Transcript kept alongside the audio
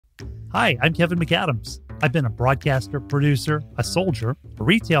Hi, I'm Kevin McAdams. I've been a broadcaster, producer, a soldier, a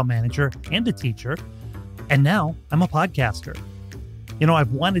retail manager, and a teacher, and now I'm a podcaster. You know,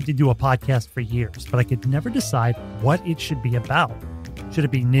 I've wanted to do a podcast for years, but I could never decide what it should be about. Should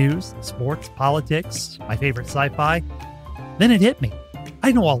it be news, sports, politics, my favorite sci-fi? Then it hit me.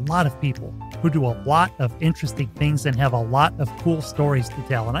 I know a lot of people who do a lot of interesting things and have a lot of cool stories to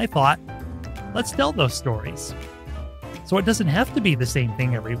tell, and I thought, let's tell those stories. So it doesn't have to be the same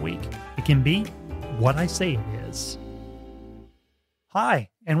thing every week. It can be what I say it is. Hi,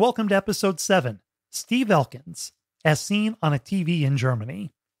 and welcome to episode 7, Steve Elkins, as seen on a TV in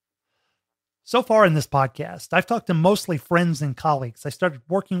Germany. So far in this podcast, I've talked to mostly friends and colleagues I started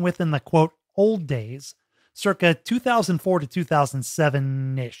working with in the, quote, old days, circa 2004 to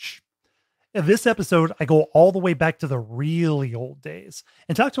 2007-ish. In this episode, I go all the way back to the really old days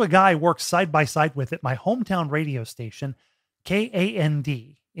and talk to a guy I worked side by side with at my hometown radio station, KAND,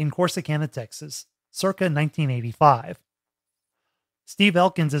 in Corsicana, Texas, circa 1985. Steve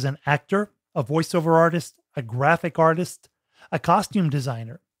Elkins is an actor, a voiceover artist, a graphic artist, a costume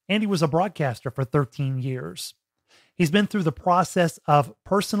designer, and he was a broadcaster for 13 years. He's been through the process of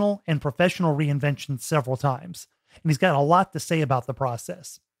personal and professional reinvention several times, and he's got a lot to say about the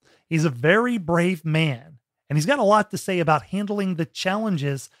process. He's a very brave man, and he's got a lot to say about handling the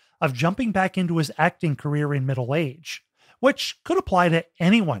challenges of jumping back into his acting career in middle age, which could apply to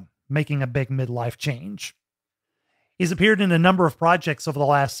anyone making a big midlife change. He's appeared in a number of projects over the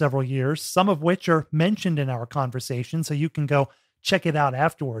last several years, some of which are mentioned in our conversation, so you can go check it out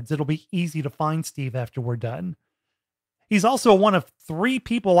afterwards. It'll be easy to find Steve after we're done. He's also one of 3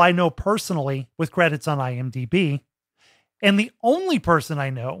 people I know personally with credits on IMDB, and the only person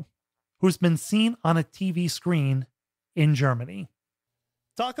I know who's been seen on a TV screen in Germany.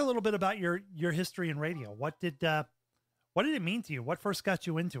 Talk a little bit about your history in radio. What did it mean to you? What first got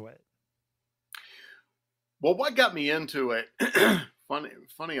you into it? Well, what got me into it,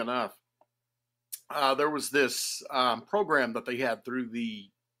 funny enough, there was this program that they had through the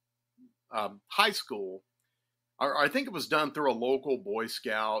high school. I think it was done through a local Boy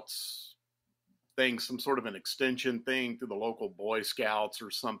Scouts thing, some sort of an extension thing through the local Boy Scouts or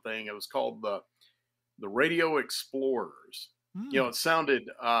something. It was called the Radio Explorers. You know, it sounded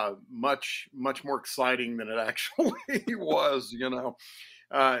much more exciting than it actually was. You know,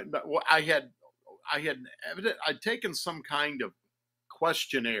 I'd taken some kind of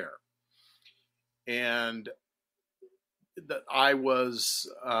questionnaire, and that I was,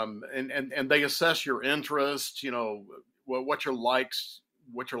 and they assess your interest. You know, what your likes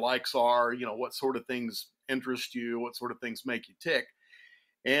are. You know, what sort of things interest you, what sort of things make you tick,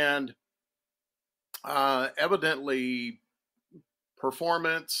 and evidently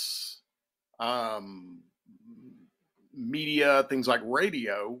performance, media, things like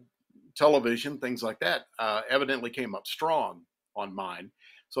radio, television, things like that, evidently came up strong on mine.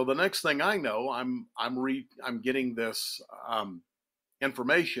 So the next thing I know, I'm getting this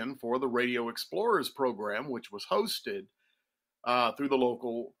information for the Radio Explorers program, which was hosted through the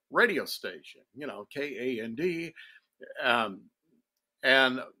local radio station, you know, KAND,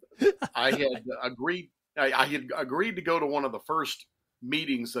 and I had agreed. I had agreed to go to one of the first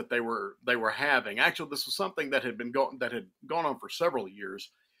meetings that they were having. Actually, this was something that had gone on for several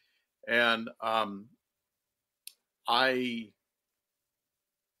years, and I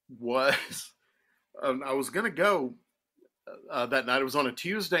was going to go that night. It was on a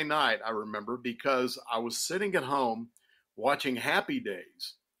Tuesday night, I remember, because I was sitting at home watching Happy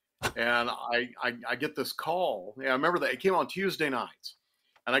Days, and I get this call. Yeah, I remember that it came on Tuesday nights.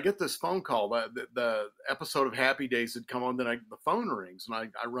 And I get this phone call. The episode of Happy Days had come on. Then the phone rings, and I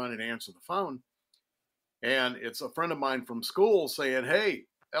run and answer the phone. And it's a friend of mine from school saying, "Hey,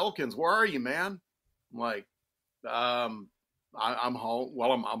 Elkins, where are you, man?" I'm like, I'm home.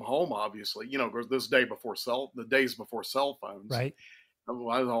 Well, I'm home, obviously. You know, the days before cell phones. Right.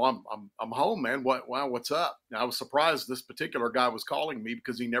 I'm home, man. What's up? And I was surprised this particular guy was calling me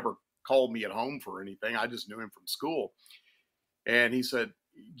because he never called me at home for anything. I just knew him from school. And he said,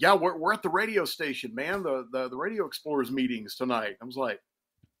 "Yeah, we're at the radio station, man. The Radio Explorers meetings tonight." I was like,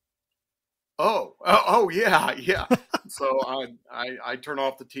 oh yeah. So I turn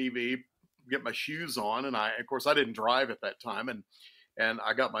off the TV, get my shoes on, and of course I didn't drive at that time, and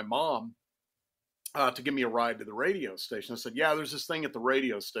I got my mom to give me a ride to the radio station. I said, "Yeah, there's this thing at the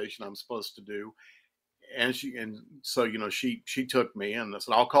radio station I'm supposed to do," and so you know she took me, and I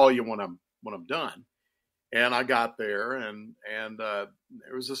said, "I'll call you when I'm done." And I got there, and there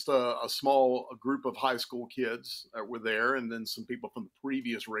was just a small group of high school kids that were there, and then some people from the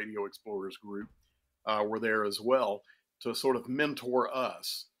previous Radio Explorers group were there as well to sort of mentor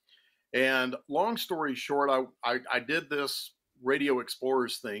us. And long story short, I did this Radio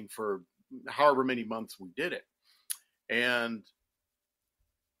Explorers thing for however many months we did it. And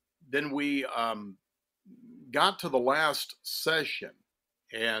then we got to the last session,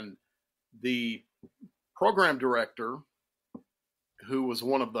 and the program director, who was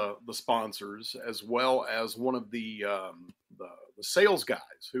one of the sponsors, as well as one of the sales guys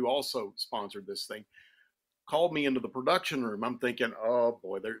who also sponsored this thing, called me into the production room. I'm thinking, oh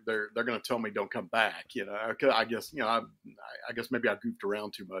boy, they're going to tell me don't come back. I guess I guess maybe I goofed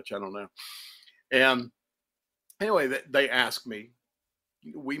around too much. I don't know. And anyway, they asked me,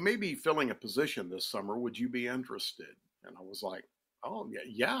 we may be filling a position this summer. Would you be interested? And I was like, oh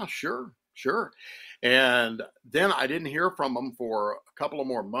yeah, sure. And then I didn't hear from them for a couple of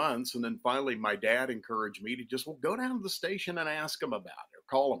more months. And then finally my dad encouraged me to just, well, go down to the station and ask them about it or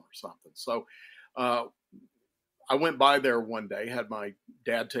call them or something. So I went by there one day, had my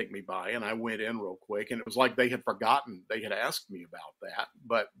dad take me by, and I went in real quick. And it was like they had forgotten they had asked me about that,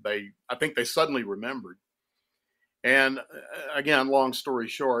 but I think they suddenly remembered. And again, long story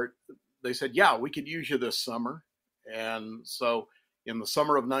short, they said, yeah, we could use you this summer. And so in the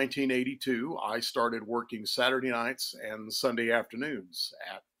summer of 1982, I started working Saturday nights and Sunday afternoons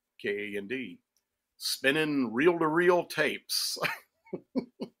at KAND, spinning reel-to-reel tapes.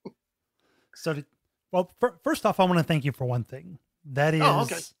 Well, first off, I want to thank you for one thing. That is,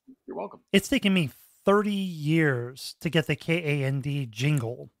 okay. You're welcome. It's taken me 30 years to get the KAND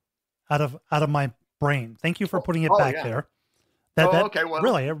jingle out of my brain. Thank you for putting it back there. Okay. Well,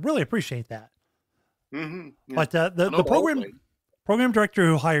 really, I really appreciate that. Mm-hmm, yeah. But the program director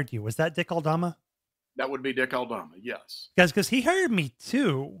who hired you, was that Dick Aldama? That would be Dick Aldama, yes. Guys, because he hired me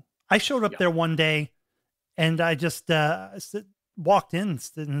too. I showed up there one day, and I just walked in,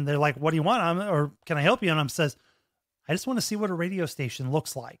 and they're like, "What do you want? Or can I help you?" And I says, "I just want to see what a radio station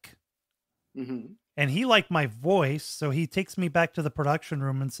looks like." Mm-hmm. And he liked my voice, so he takes me back to the production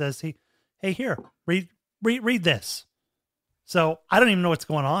room and says, "Hey, here, read this." So I don't even know what's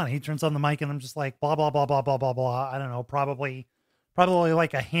going on. He turns on the mic, and I'm just like, blah blah blah blah blah blah blah. I don't know, probably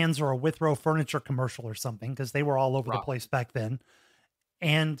like a Hands or a Withrow furniture commercial or something, because they were all over the place back then.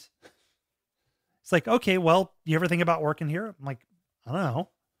 And it's like, okay, well, you ever think about working here? I'm like, I don't know.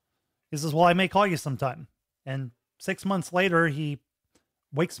 He says, well, I may call you sometime. And 6 months later, he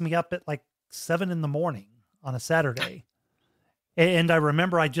wakes me up at like 7 a.m. on a Saturday. And I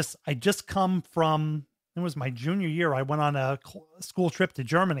remember I just come from, it was my junior year. I went on a school trip to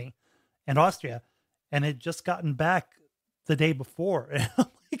Germany and Austria, and had just gotten back the day before. And I'm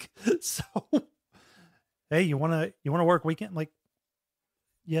like, so, hey, you want to work weekend? I'm like,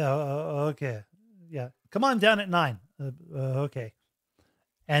 yeah, okay. Yeah. Come on down at 9. Okay.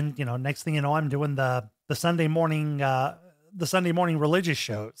 And next thing you know, I'm doing the Sunday morning religious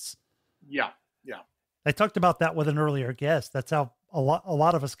shows. Yeah. I talked about that with an earlier guest. That's how a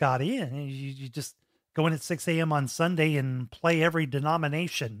lot of us got in. You just go in at 6 a.m. on Sunday and play every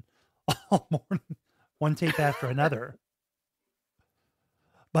denomination all morning, one tape after another.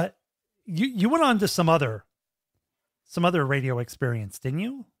 But you went on to some other radio experience, didn't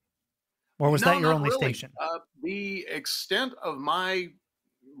you? Or was that your only station? The extent of my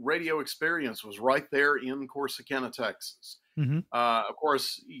radio experience was right there in Corsicana, Texas. Mm-hmm. Of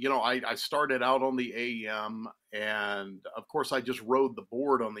course, I started out on the AM, and of course I just rode the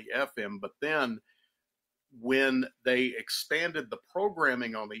board on the FM. But then when they expanded the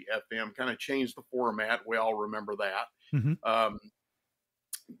programming on the FM, kind of changed the format. We all remember that. Mm-hmm.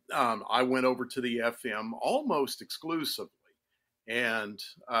 I went over to the FM almost exclusively, and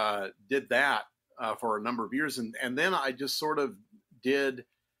did that for a number of years. And then I just sort of did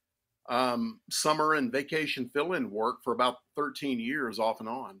summer and vacation fill-in work for about 13 years off and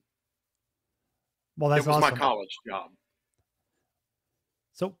on. Well, that's awesome. My college job.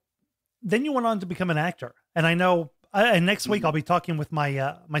 So then you went on to become an actor. And I know, and next week I'll be talking with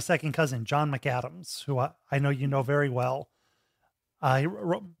my my second cousin, John McAdams, who I know you know very well. He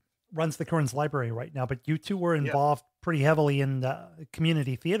runs the Kearns Library right now, but you two were involved pretty heavily in the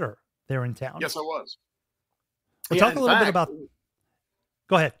community theater there in town. Yes, I was. Well, talk a little bit about.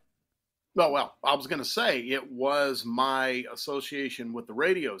 Go ahead. Well, I was going to say it was my association with the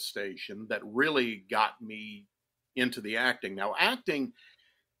radio station that really got me into the acting. Now, acting,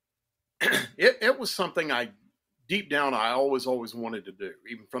 it was something deep down, I always wanted to do,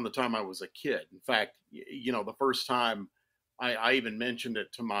 even from the time I was a kid. In fact, the first time I even mentioned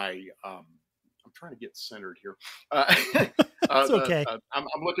it to my, I'm trying to get centered here. It's okay. I'm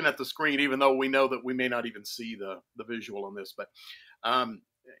looking at the screen, even though we know that we may not even see the visual on this, but,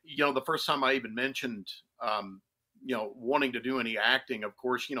 the first time I even mentioned wanting to do any acting. Of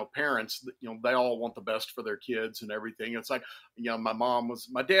course, parents, they all want the best for their kids and everything. It's like,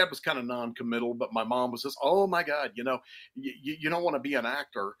 my dad was kind of non-committal, but my mom was just, oh my God, you don't want to be an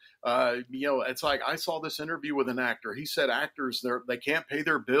actor. It's like, I saw this interview with an actor. He said actors, they can't pay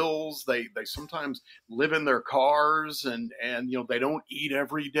their bills. They sometimes live in their cars and they don't eat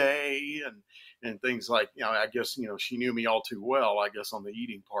every day and things like, I guess, she knew me all too well, I guess, on the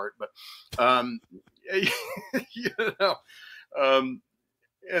eating part, but,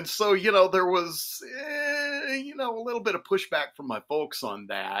 and so, there was, a little bit of pushback from my folks on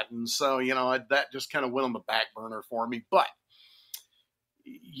that. And so, that just kind of went on the back burner for me. But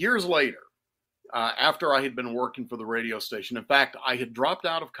years later, after I had been working for the radio station, in fact, I had dropped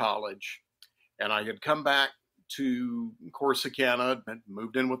out of college and I had come back to Corsicana and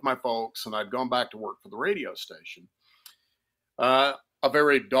moved in with my folks, and I'd gone back to work for the radio station. A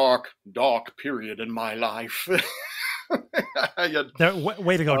very dark period in my life.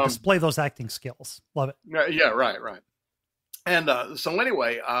 Way to go. Display those acting skills. Love it. Yeah, right. And so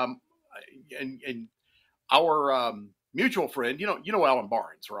anyway, and our mutual friend, you know Alan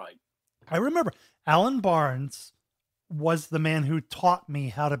Barnes, right? I remember Alan Barnes was the man who taught me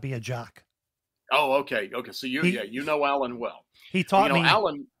how to be a jock. Oh, okay. So you know Alan well. He taught me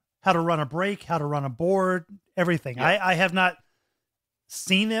Alan how to run a break, how to run a board, everything. Yeah. I have not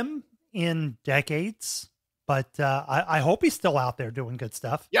seen him in decades, but I hope he's still out there doing good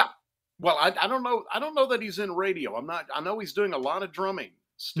stuff. Yeah. Well, I don't know. I don't know that he's in radio. I know he's doing a lot of drumming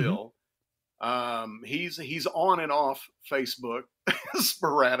still. Mm-hmm. He's on and off Facebook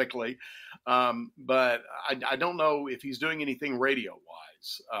sporadically. But I don't know if he's doing anything radio wise,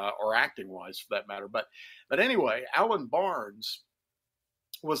 or acting wise for that matter. But anyway, Alan Barnes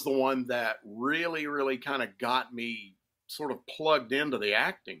was the one that really, really kind of got me sort of plugged into the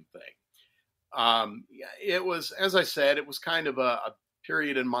acting thing. It was, as I said, it was kind of a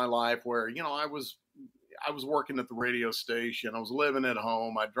period in my life where, I was working at the radio station. I was living at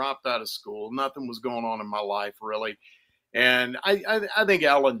home. I dropped out of school. Nothing was going on in my life really. And I think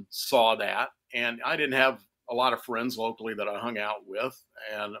Alan saw that, and I didn't have a lot of friends locally that I hung out with,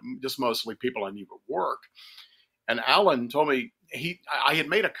 and just mostly people I knew at work. And Alan told me I had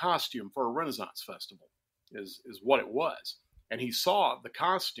made a costume for a Renaissance festival is what it was. And he saw the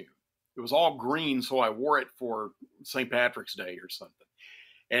costume. It was all green. So I wore it for St. Patrick's Day or something.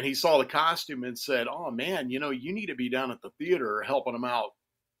 And he saw the costume and said, oh man, you need to be down at the theater helping them out,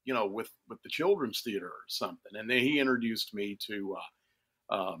 with the children's theater or something. And then he introduced me to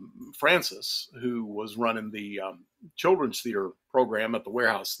Francis, who was running the children's theater program at the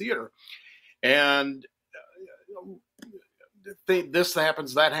Warehouse Theater. And this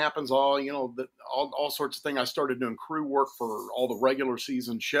happens, that happens, all sorts of things. I started doing crew work for all the regular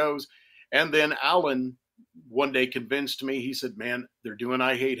season shows. And then Alan one day convinced me, he said, man, they're doing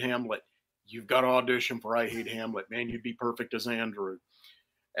I Hate Hamlet. You've got to audition for I Hate Hamlet. Man, you'd be perfect as Andrew.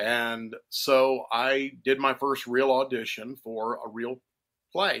 And so I did my first real audition for a real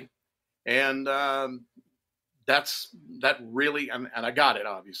play. And that really, and I got it,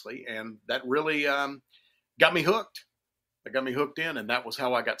 obviously. And that really got me hooked. That got me hooked in. And that was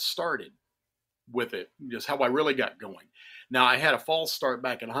how I got started with it, just how I really got going. Now, I had a false start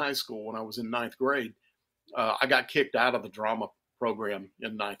back in high school when I was in ninth grade. I got kicked out of the drama program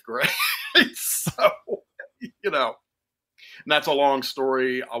in ninth grade. So, and that's a long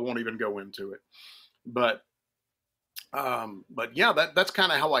story. I won't even go into it. But yeah, that's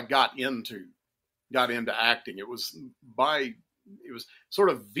kind of how I got into acting. It was sort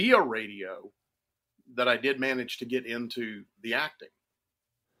of via radio that I did manage to get into the acting.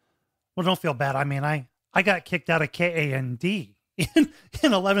 Well, don't feel bad. I mean, I got kicked out of KAND in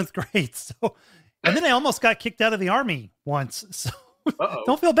 11th grade. So, and then I almost got kicked out of the Army once. So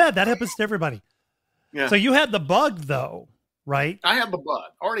don't feel bad. That happens to everybody. Yeah. So you had the bug though, right? I had the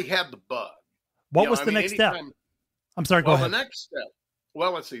bug. Already had the bug. What was the next step? I'm sorry, go ahead. The next step.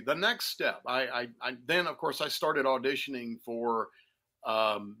 Well, let's see. The next step. I then, of course, I started auditioning for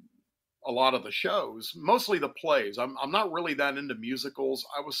a lot of the shows, mostly the plays. I'm not really that into musicals.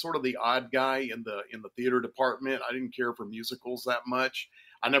 I was sort of the odd guy in the theater department. I didn't care for musicals that much.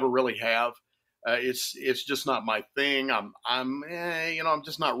 I never really have. It's just not my thing. I'm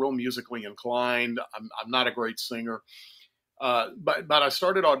just not real musically inclined. I'm not a great singer. But I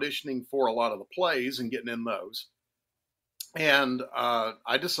started auditioning for a lot of the plays and getting in those. And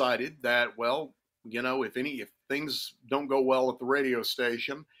I decided that, well, if things don't go well at the radio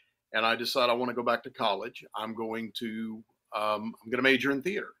station, and I decide I want to go back to college, I'm going to major in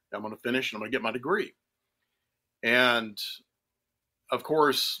theater. I'm going to finish and I'm going to get my degree. And of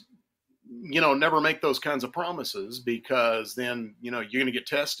course, never make those kinds of promises, because then, you're going to get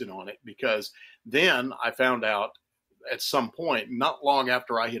tested on it. Because then I found out at some point, not long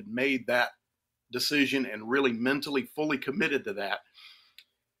after I had made that decision and really mentally fully committed to that,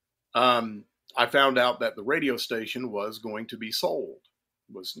 I found out that the radio station was going to be sold,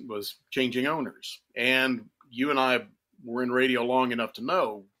 was changing owners. And you and I were in radio long enough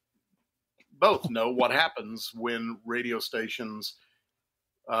to both know what happens when radio stations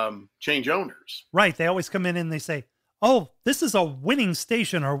change owners. Right. They always come in and they say, oh, this is a winning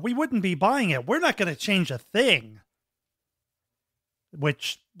station, or we wouldn't be buying it. We're not going to change a thing.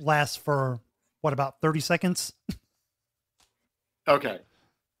 Which lasts for, what, about 30 seconds? Okay.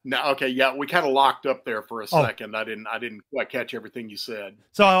 Now, okay. Yeah. We kind of locked up there for a second. I didn't quite catch everything you said.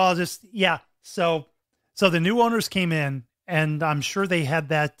 So I'll just, yeah. So the new owners came in, and I'm sure they had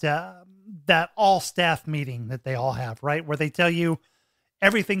that all staff meeting that they all have, right? Where they tell you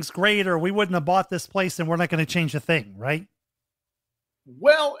everything's great, or we wouldn't have bought this place and we're not going to change a thing, right?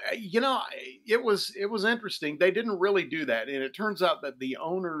 Well, it was interesting. They didn't really do that. And it turns out that the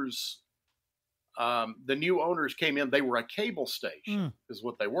owners, the new owners came in, they were a cable station is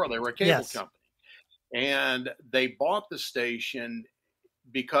what they were. They were a cable company, and they bought the station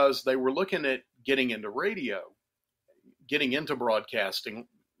because they were looking at getting into radio, getting into broadcasting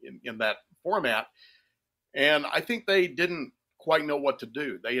in that format. And I think they didn't quite know what to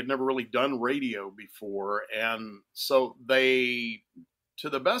do. They had never really done radio before. And so they,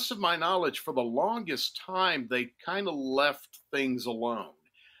 to the best of my knowledge, for the longest time, they kind of left things alone.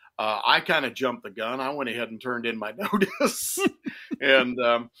 I kind of jumped the gun. I went ahead and turned in my notice and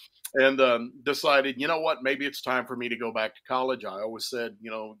decided, you know what, maybe it's time for me to go back to college. I always said,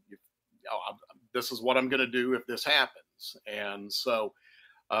 this is what I'm going to do if this happens. And so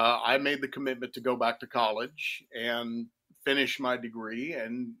I made the commitment to go back to college and finish my degree,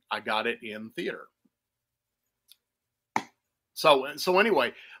 and I got it in theater. So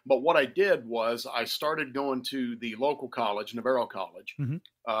anyway, but what I did was I started going to the local college, Navarro College,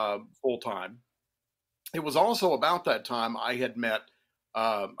 full time. It was also about that time I had met,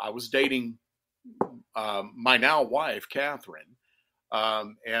 I was dating my now wife, Catherine,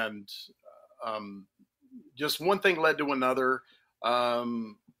 and just one thing led to another.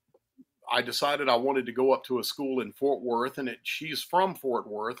 I decided I wanted to go up to a school in Fort Worth, and she's from Fort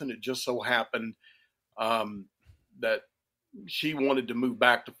Worth, and it just so happened that she wanted to move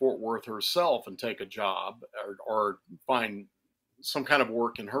back to Fort Worth herself and take a job or find some kind of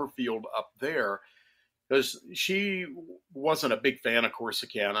work in her field up there, because she wasn't a big fan of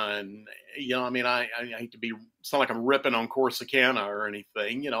Corsicana. And, I hate to sound like I'm ripping on Corsicana or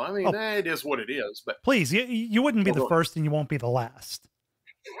anything, it is what it is. But please, you wouldn't be the first, and you won't be the last.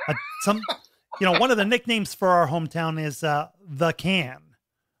 One of the nicknames for our hometown is the Can.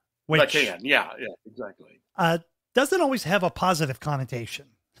 Which, the Can, yeah, exactly. Doesn't always have a positive connotation.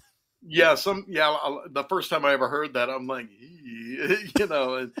 Yeah, the first time I ever heard that, I'm like,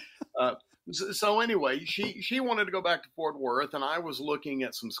 so anyway, she wanted to go back to Fort Worth, and I was looking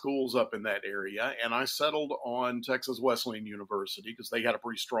at some schools up in that area, and I settled on Texas Wesleyan University because they had a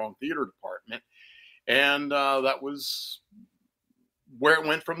pretty strong theater department, and that was where it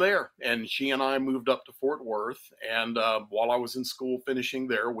went from there. And she and I moved up to Fort Worth, and while I was in school finishing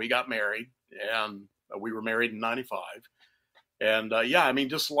there, we got married, and we were married in 95. And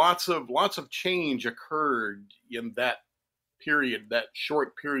just lots of change occurred in that period, that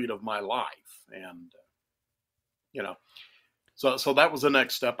short period of my life. And, so that was the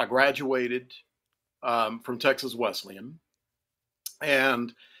next step. I graduated from Texas Wesleyan,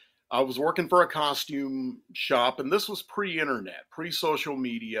 and I was working for a costume shop, and this was pre-internet, pre-social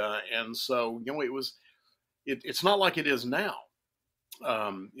media. And so, it's not like it is now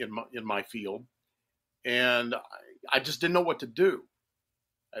in my field. And I just didn't know what to do.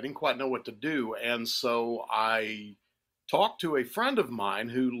 I didn't quite know what to do. And so I talked to a friend of mine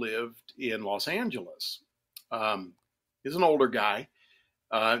who lived in Los Angeles. He's an older guy.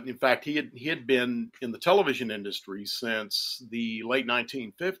 In fact, he had been in the television industry since the late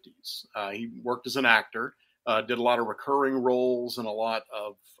 1950s. He worked as an actor, did a lot of recurring roles and a lot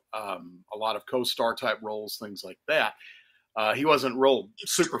of co-star type roles, things like that. He wasn't real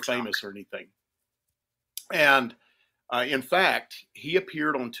super famous or anything. And in fact, he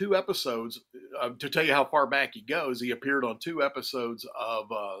appeared on 2 episodes. To tell you how far back he goes, he appeared on 2 episodes of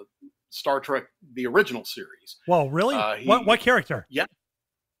Star Trek, the original series. Well, really? What character? Yeah.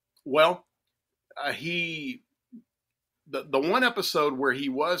 Well, the one episode where he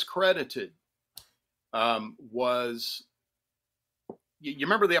was credited was you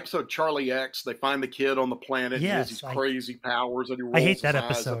remember the episode Charlie X? They find the kid on the planet. And he has these crazy powers, and he rolls I hate that his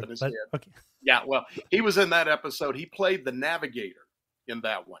eyes episode, up in his but head. okay. Yeah, well, he was in that episode. He played the navigator in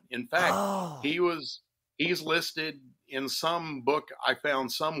that one. In fact, he's listed in some book I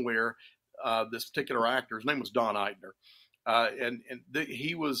found somewhere. This particular actor, his name was Don Eitner,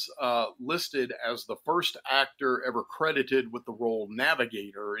 he was listed as the first actor ever credited with the role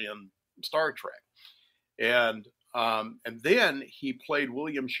navigator in Star Trek, and then he played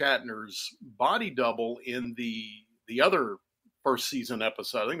William Shatner's body double in the other first season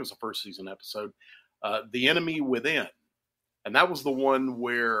episode. I think it was the first season episode, The Enemy Within, and that was the one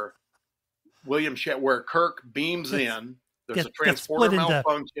where where Kirk beams in. There's a transporter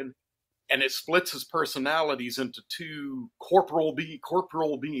malfunction, and it splits his personalities into two corporal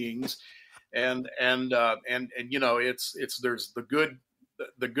beings, and you know, there's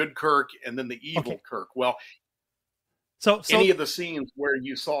the good Kirk and then the evil Kirk. Well, so any of the scenes where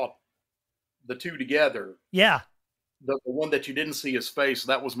you saw the two together, yeah, the one that you didn't see his face,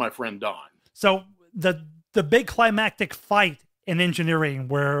 that was my friend Don. So the big climactic fight in Engineering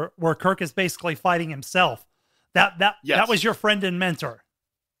where Kirk is basically fighting himself, that was your friend and mentor.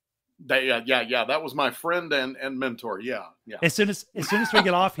 Yeah, that was my friend and mentor. Yeah. As soon as we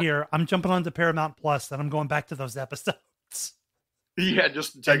get off here, I'm jumping onto Paramount Plus and I'm going back to those episodes. Yeah,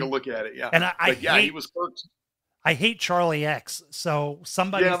 just to take a look at it. Yeah, and he was Kirk's. I hate Charlie X, so I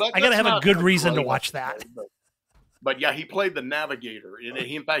got to have a good reason to watch that. But yeah, he played the navigator.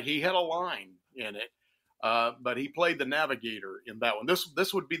 In fact, he had a line in it, but he played the navigator in that one.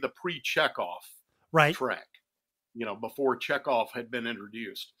 This would be the pre-Chekhov Trek, you know, before Chekhov had been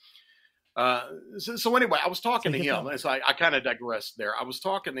introduced. So anyway, I was talking to him. So I kind of digressed there. I was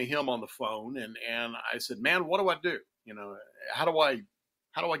talking to him on the phone, and I said, "Man, what do I do? You know, how do I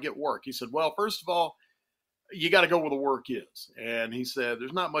get work?" He said, "Well, first of all, you got to go where the work is." And he said,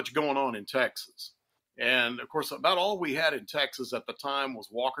 "There's not much going on in Texas." And of course, about all we had in Texas at the time was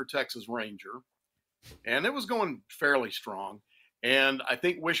Walker, Texas Ranger, and it was going fairly strong. And I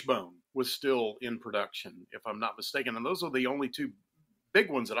think Wishbone was still in production, if I'm not mistaken. And those are the only two big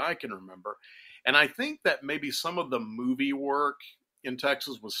ones that I can remember. And I think that maybe some of the movie work in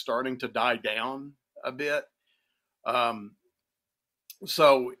Texas was starting to die down a bit.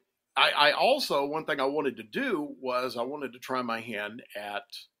 So I also, one thing I wanted to do was I wanted to try my hand at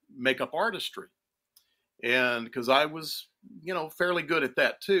makeup artistry. And because I was, you know, fairly good at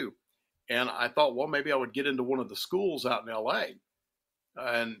that too. And I thought, well, maybe I would get into one of the schools out in LA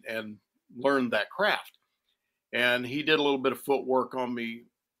and learn that craft. And he did a little bit of footwork on me,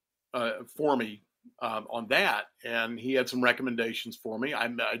 for me, on that. And he had some recommendations for me. I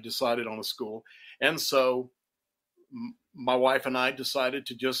decided on a school. And so my wife and I decided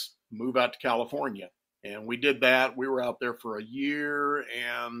to just move out to California. And we did that. We were out there for a year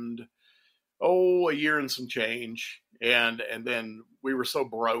and some change. And then we were so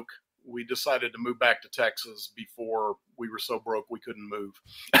broke, we decided to move back to Texas before we were so broke we couldn't move.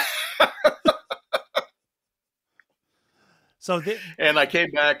 And I came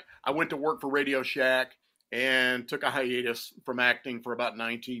back. I went to work for Radio Shack and took a hiatus from acting for about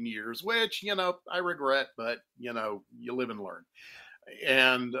 19 years, which, you know, I regret, but, you know, you live and learn.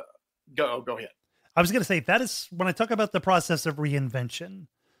 And go ahead. I was going to say, that is, when I talk about the process of reinvention,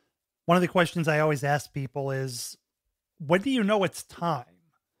 one of the questions I always ask people is, when do you know it's time?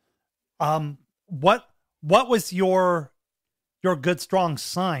 What was your good, strong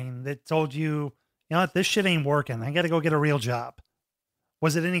sign that told you, you know what, this shit ain't working. I got to go get a real job.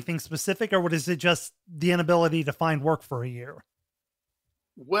 Was it anything specific, or was it just the inability to find work for a year?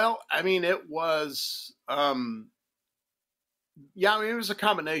 Well, I mean, it was, it was a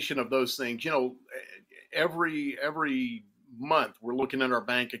combination of those things. You know, every month we're looking at our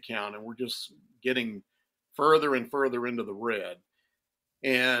bank account and we're just getting further and further into the red.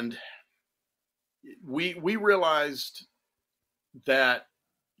 And we realized that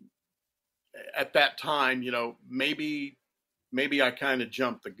at that time, you know, maybe I kind of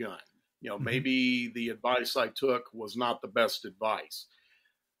jumped the gun. You know, maybe the advice I took was not the best advice.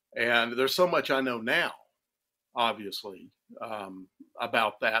 And there's so much I know now, obviously,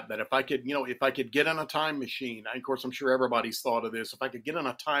 about that if I could get in a time machine, of course, I'm sure everybody's thought of this. If I could get in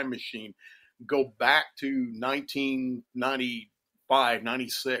a time machine, go back to 1995,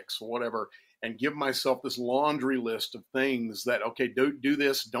 96, or whatever, and give myself this laundry list of things that, okay, do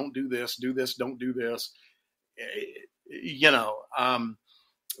this, don't do this, do this, don't do this, you know.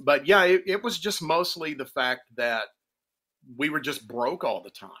 But yeah, it was just mostly the fact that we were just broke all the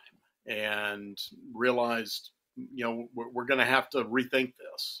time and realized, you know, we're going to have to rethink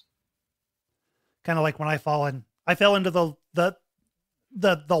this. Kind of like when I fell into the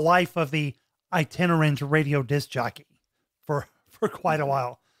the life of the itinerant radio disc jockey for quite a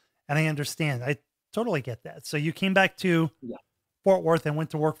while. And I understand. I totally get that. So you came back to Fort Worth and went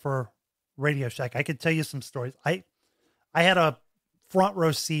to work for Radio Shack. I could tell you some stories. I had a front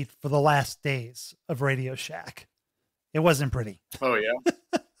row seat for the last days of Radio Shack. It wasn't pretty. Oh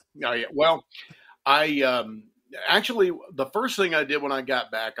yeah. Yeah. Well, I actually, the first thing I did when I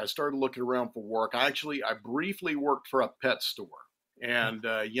got back, I started looking around for work. I briefly worked for a pet store, and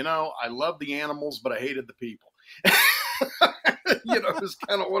I love the animals, but I hated the people. It was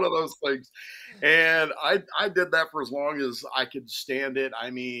kind of one of those things. And I did that for as long as I could stand it. I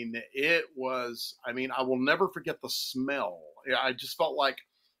will never forget the smell. I just felt like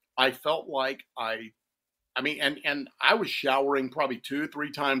and I was showering probably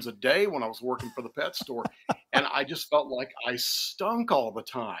 2-3 times a day when I was working for the pet store. And I just felt like I stunk all the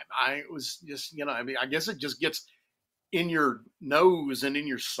time. I was just, I guess it just gets in your nose and in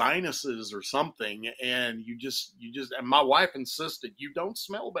your sinuses or something. And and my wife insisted, you don't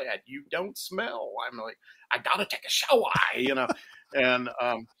smell bad. You don't smell. I'm like, I got to take a shower, and,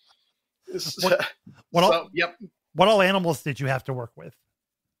 what all animals did you have to work with?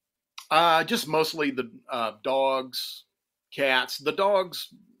 Just mostly the dogs, cats. The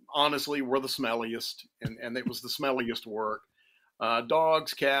dogs, honestly, were the smelliest, and it was the smelliest work.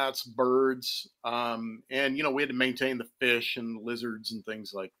 Dogs, cats, birds, and we had to maintain the fish and lizards and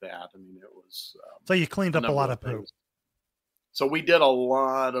things like that. I mean, it was so you cleaned up a lot of poop. So we did a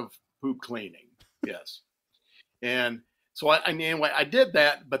lot of poop cleaning, yes. And so I did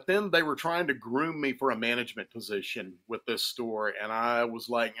that, but then they were trying to groom me for a management position with this store, and I was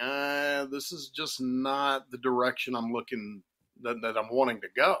like, this is just not the direction I'm looking that I'm wanting to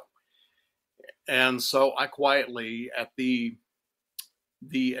go. And so I quietly, at the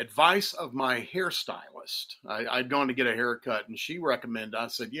advice of my hairstylist, I'd gone to get a haircut, and she recommended. I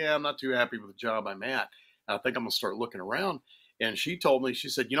said, "Yeah, I'm not too happy with the job I'm at. I think I'm gonna start looking around." And she told me, she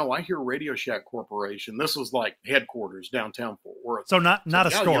said, I hear Radio Shack Corporation. This was like headquarters downtown Fort Worth. So not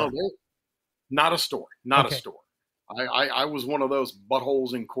a store. Not a store. Not a store. I was one of those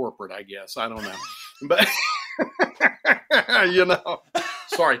buttholes in corporate, I guess. I don't know. But,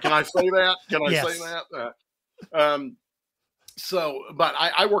 sorry, can I say that? Can I say that? But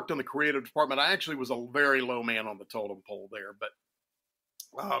I worked in the creative department. I actually was a very low man on the totem pole there, but,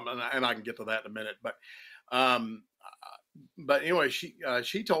 and I can get to that in a minute, but anyway,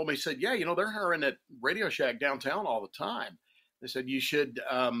 she told me, said, yeah, they're hiring at Radio Shack downtown all the time. They said, you should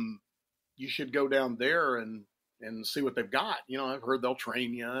go down there and see what they've got. I've heard they'll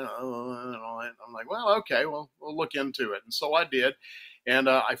train you and all that. I'm like, well, okay, well, we'll look into it. And so I did. And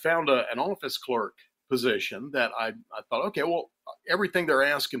I found an office clerk position that I thought, okay, well, everything they're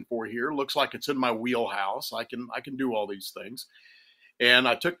asking for here looks like it's in my wheelhouse. I can do all these things. And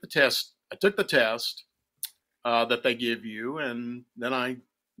I took the test. That they give you, and then I,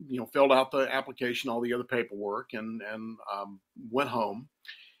 filled out the application, all the other paperwork, and went home.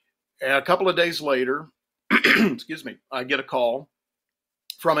 And a couple of days later, excuse me, I get a call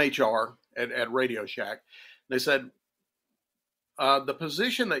from HR at Radio Shack. They said, the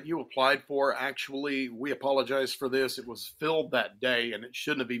position that you applied for, actually, we apologize for this. It was filled that day, and it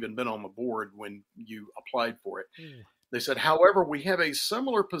shouldn't have even been on the board when you applied for it. They said, however, we have a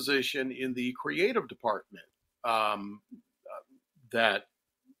similar position in the creative department. That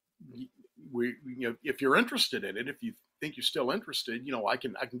we, if you're interested in it, if you think you're still interested, I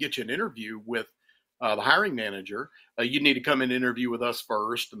can get you an interview with the hiring manager. You need to come and interview with us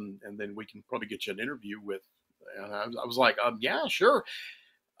first, and then we can probably get you an interview with. And I was like, yeah, sure.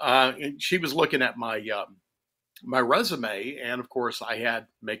 And she was looking at my my resume, and of course, I had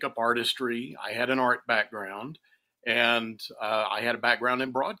makeup artistry, I had an art background. And I had a background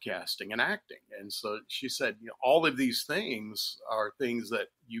in broadcasting and acting. And so she said, all of these things are things that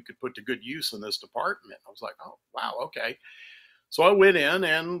you could put to good use in this department. I was like, oh, wow, okay. So I went in,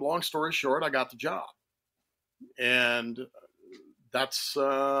 and long story short, I got the job. And that's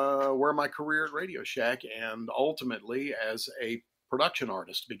where my career at Radio Shack and ultimately as a production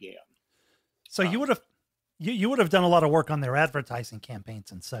artist began. So you would have done a lot of work on their advertising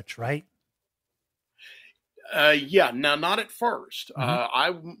campaigns and such, right? Yeah, now not at first. Mm-hmm. I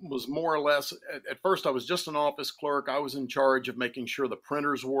was more or less, at first I was just an office clerk. I was in charge of making sure the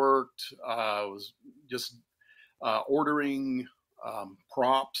printers worked. I was just ordering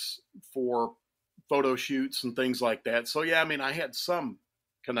props for photo shoots and things like that. So yeah, I had some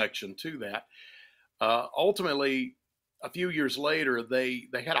connection to that. Ultimately, a few years later, they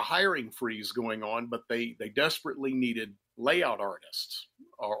had a hiring freeze going on, but they desperately needed layout artists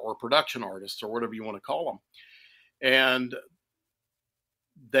or production artists or whatever you want to call them. And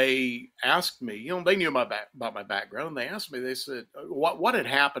they asked me, they knew about my background, and they asked me, they said, what had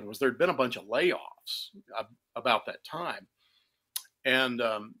happened was there'd been a bunch of layoffs about that time. And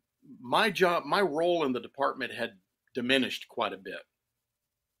my role in the department had diminished quite a bit.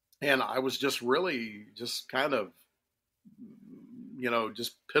 And I was just really just kind of,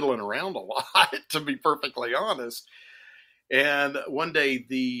 just piddling around a lot, to be perfectly honest. And one day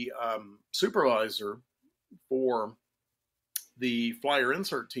the supervisor for the flyer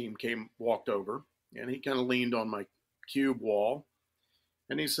insert team walked over, and he kind of leaned on my cube wall,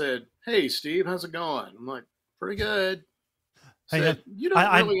 and he said, "Hey, Steve, how's it going?" I'm like, "Pretty good." Said, "You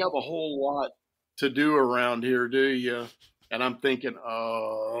don't really have a whole lot to do around here, do you?" And I'm thinking,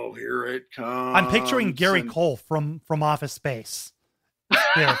 "Oh, here it comes." I'm picturing Gary Cole from Office Space.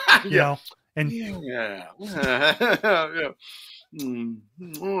 Here, you know, and yeah.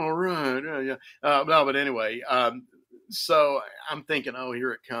 All right, yeah. No, but anyway, so I'm thinking, oh,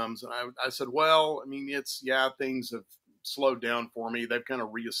 here it comes. And I said, well, I mean, things have slowed down for me. They've kind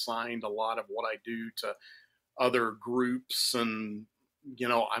of reassigned a lot of what I do to other groups. And,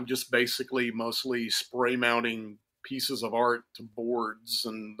 I'm just basically mostly spray mounting pieces of art to boards,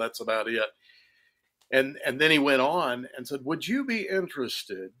 and that's about it. And then he went on and said, would you be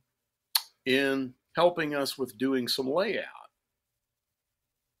interested in helping us with doing some layout?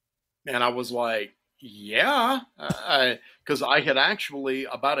 And I was like, yeah, because I had actually,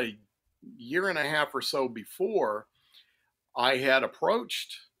 about a year and a half or so before, I had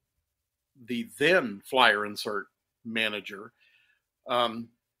approached the then flyer insert manager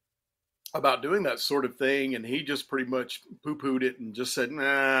about doing that sort of thing, and he just pretty much poo-pooed it and just said,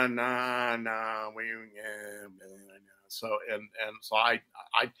 nah. So I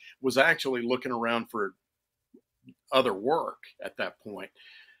was actually looking around for other work at that point.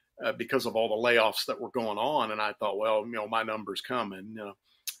 Because of all the layoffs that were going on. And I thought, well, my number's coming,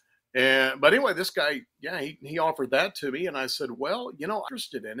 but anyway, this guy, he offered that to me. And I said, well, I'm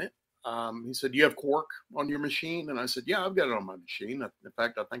interested in it. He said, do you have Quark on your machine? And I said, yeah, I've got it on my machine. In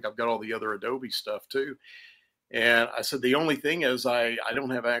fact, I think I've got all the other Adobe stuff too. And I said, the only thing is I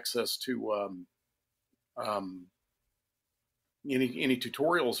don't have access to any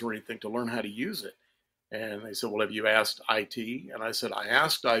tutorials or anything to learn how to use it. And they said, well, have you asked IT? And I said, I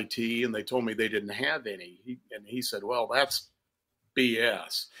asked IT, and they told me they didn't have any. And he said, well, that's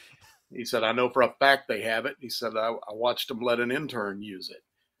BS. He said, I know for a fact they have it. He said, I watched them let an intern use it.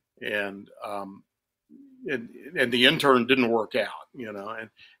 And the intern didn't work out,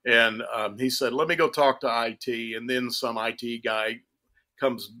 And he said, let me go talk to IT. And then some IT guy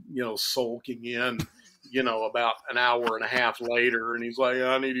comes, sulking in, about an hour and a half later, and he's like,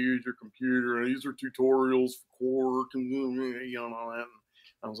 I need to use your computer, and these are tutorials for Quark, and all that. And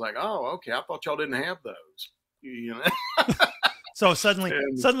I was like, oh, okay, I thought y'all didn't have those. So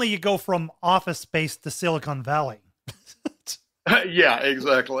suddenly you go from Office Space to Silicon Valley. Yeah,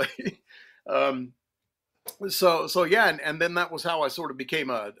 exactly. So yeah, and then that was how I sort of became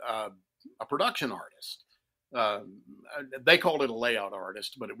a production artist. They called it a layout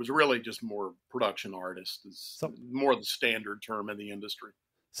artist, but it was really just more production artist. It's more the standard term in the industry.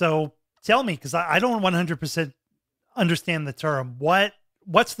 So tell me, because I don't 100% understand the term.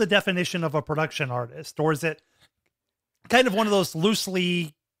 What's the definition of a production artist? Or is it kind of one of those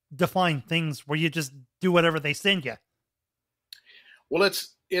loosely defined things where you just do whatever they send you? Well,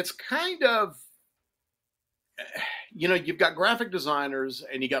 it's kind of, you've got graphic designers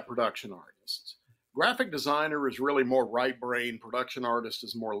and you got production artists. Graphic designer is really more right brain. Production artist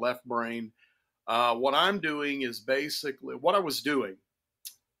is more left brain. What I'm doing is basically what I was doing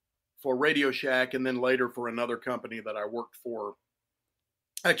for Radio Shack, and then later for another company that I worked for.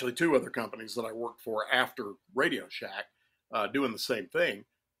 Actually, two other companies that I worked for after Radio Shack, doing the same thing,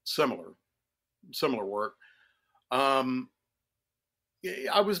 similar work. I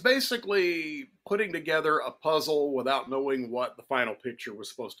was basically putting together a puzzle without knowing what the final picture was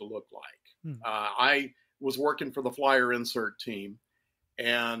supposed to look like. I was working for the flyer insert team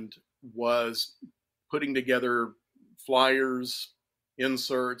and was putting together flyers,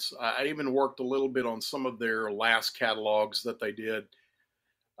 inserts. I even worked a little bit on some of their last catalogs that they did.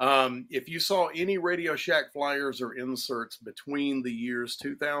 If you saw any Radio Shack flyers or inserts between the years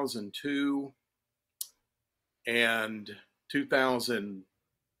 2002 and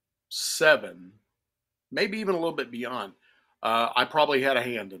 2007, maybe even a little bit beyond, I probably had a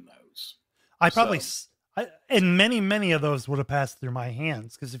hand in those. And many of those would have passed through my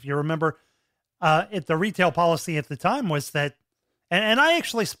hands. Because if you remember, the retail policy at the time was that, and I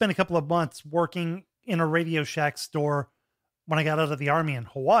actually spent a couple of months working in a Radio Shack store when I got out of the Army in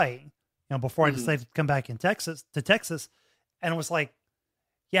Hawaii, before I decided to come back to Texas. And it was like,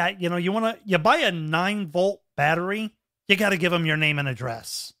 Yeah, you buy a 9-volt battery, you got to give them your name and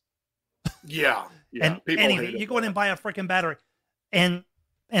address. Yeah. And anything, you go in and buy a freaking battery. And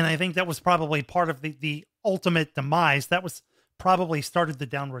I think that was probably part of the ultimate demise. That was probably started the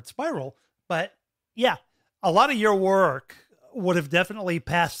downward spiral. But yeah, a lot of your work would have definitely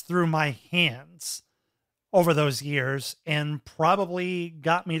passed through my hands over those years and probably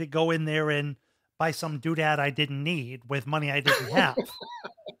got me to go in there and buy some doodad I didn't need with money I didn't have.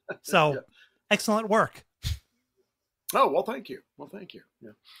 So excellent work. Oh, well, thank you.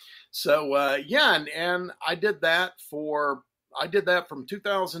 Yeah. So, and I did that from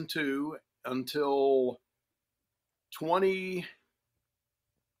 2002 until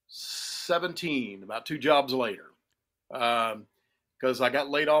 2017, about 2 jobs later. Because I got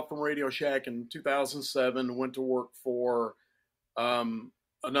laid off from Radio Shack in 2007, went to work for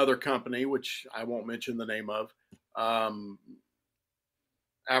another company, which I won't mention the name of.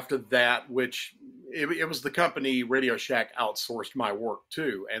 After that, which it was the company Radio Shack outsourced my work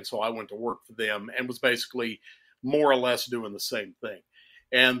to. And so I went to work for them and was basically more or less doing the same thing.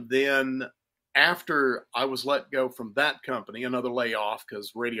 And then after I was let go from that company, another layoff,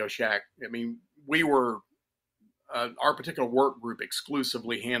 because Radio Shack, we were, our particular work group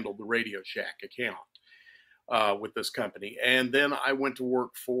exclusively handled the Radio Shack account with this company. And then I went to work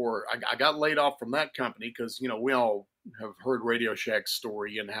I got laid off from that company because, we all have heard Radio Shack's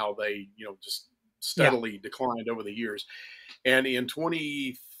story and how they, just steadily declined over the years. And in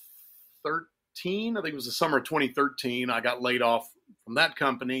 2013, I think it was the summer of 2013, I got laid off from that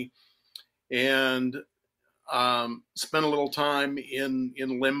company and spent a little time in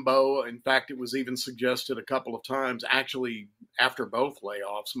limbo. In fact, it was even suggested a couple of times, actually, after both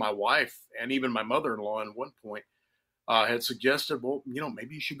layoffs, my wife and even my mother-in-law at one point had suggested, well,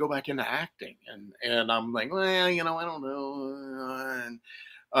 maybe you should go back into acting. And I'm like, well, I don't know.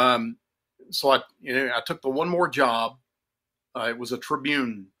 And so I took the one more job. It was a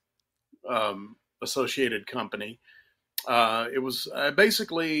Tribune associated company. It was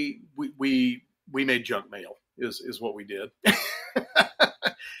basically we made junk mail is what we did.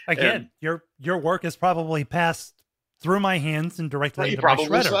 Again, your work has probably passed through my hands and directly into my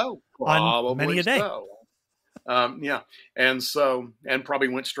shredder on many a day. So. And probably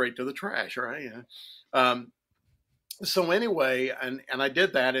went straight to the trash, right? Yeah. So anyway, and I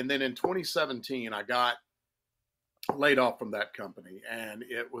did that. And then in 2017, I got laid off from that company. And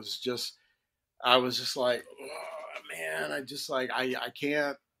it was just, I was just like, oh, man, I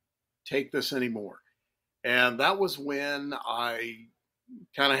can't take this anymore. And that was when I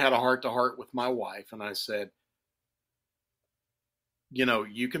kind of had a heart-to-heart with my wife. And I said,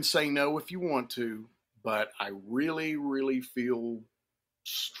 you can say no if you want to, but I really, really feel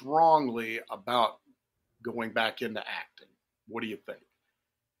strongly about going back into acting. What do you think?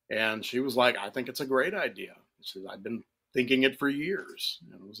 And she was like, I think it's a great idea. She said, I've been thinking it for years.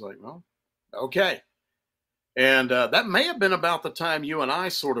 And I was like, well, okay. And that may have been about the time you and I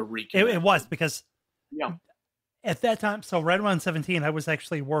sort of reconnected. It was, because at that time, so right around 17, I was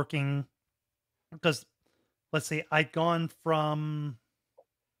actually working because, let's see, I'd gone from,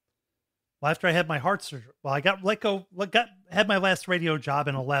 well, after I had my heart surgery, well, I got let go, had my last radio job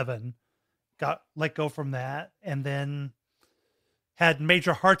in 11, got let go from that, and then had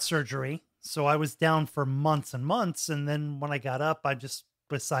major heart surgery. So I was down for months and months. And then when I got up, I just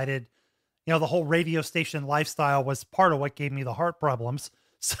decided, the whole radio station lifestyle was part of what gave me the heart problems.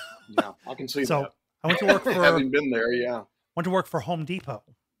 So, yeah, I can see that. I went to work for, having been there. Yeah. Went to work for Home Depot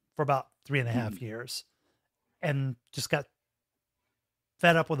for about 3.5 years and just got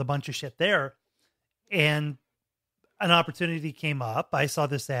fed up with a bunch of shit there. And an opportunity came up. I saw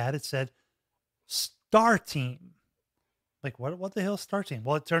this ad. It said Star Team. Like, what the hell is Star Team?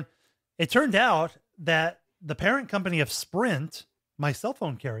 Well, it turned out that the parent company of Sprint, my cell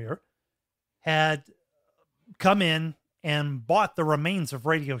phone carrier, had come in and bought the remains of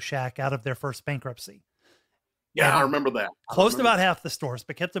Radio Shack out of their first bankruptcy. Yeah, and I remember that. Closed about half the stores,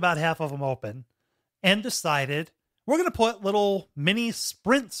 but kept about half of them open, and decided we're going to put little mini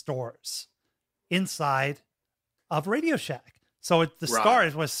Sprint stores inside of Radio Shack. So the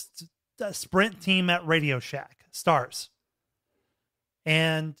stars was the Sprint team at Radio Shack, stars.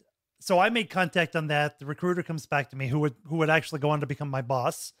 And so I made contact on that. The recruiter comes back to me, who would actually go on to become my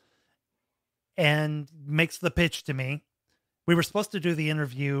boss, and makes the pitch to me. We were supposed to do the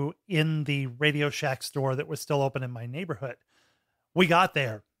interview in the Radio Shack store that was still open in my neighborhood. We got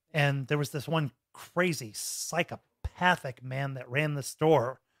there, and there was this one crazy psychopathic man that ran the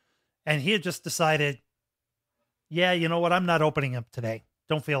store, and he had just decided, yeah, you know what? I'm not opening up today.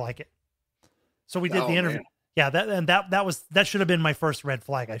 Don't feel like it. So we did the interview. Man. Yeah, that should have been my first red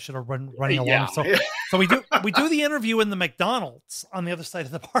flag. I should have running along. Yeah. So we do the interview in the McDonald's on the other side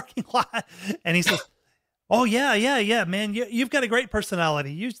of the parking lot, and he says, "Oh yeah, man, you've got a great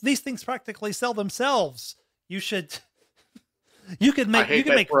personality. These things practically sell themselves. You should, you could make, I hate you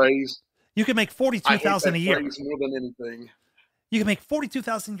could that make, phrase. you could make I hate that $42,000 a year. phrase more than anything. You can make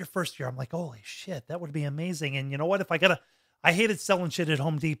 $42,000 your first year." I'm like, holy shit, that would be amazing. And you know what? I hated selling shit at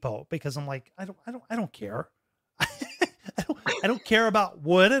Home Depot because I'm like, I don't care. I don't care about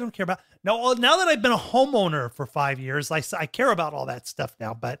wood. I don't care about now that I've been a homeowner for 5 years, I care about all that stuff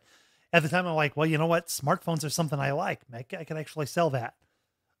now. But at the time I'm like, well, you know what? Smartphones are something I like. I can actually sell that.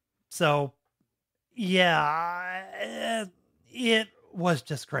 So yeah, it was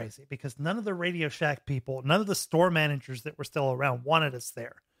just crazy because none of the Radio Shack people, none of the store managers that were still around wanted us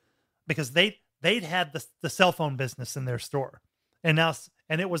there because they'd had the cell phone business in their store, and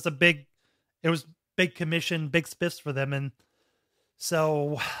it was big commission, big spiffs for them. And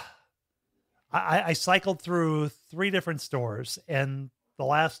so I cycled through 3 different stores, and the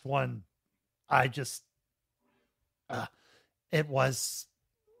last one, I just, it was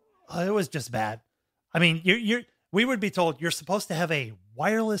just bad. I mean, we would be told you're supposed to have a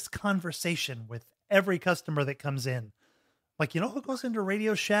wireless conversation with every customer that comes in. Like, you know who goes into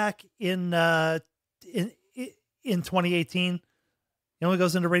Radio Shack in 2018? You know who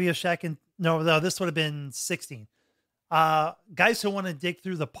goes into Radio Shack no, this would have been 16. Guys who want to dig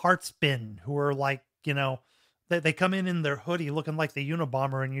through the parts bin, who are like, you know, they come in their hoodie looking like the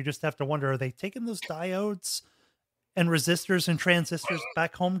Unabomber, and you just have to wonder, are they taking those diodes and resistors and transistors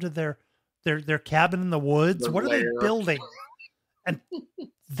back home to their cabin in the woods? What are they building? And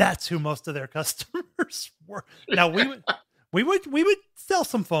that's who most of their customers were. Now we would sell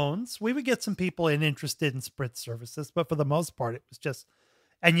some phones. We would get some people interested in Sprint services, but for the most part, it was just.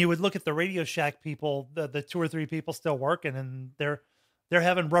 And you would look at the Radio Shack people, the 2 or 3 people still working, and they're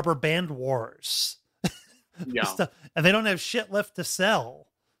having rubber band wars. Yeah. Stuff, and they don't have shit left to sell.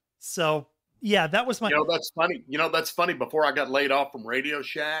 So yeah, that was my. That's funny. That's funny. Before I got laid off from Radio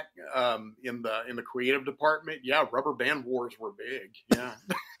Shack, in the creative department, yeah, rubber band wars were big. Yeah.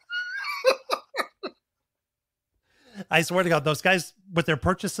 I swear to God, those guys with their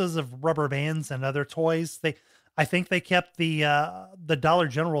purchases of rubber bands and other toys, I think they kept the Dollar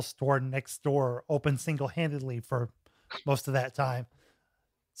General store next door open single-handedly for most of that time.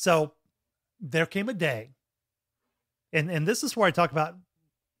 So there came a day, and this is where I talk about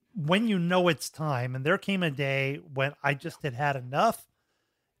when you know it's time. And there came a day when I just had enough,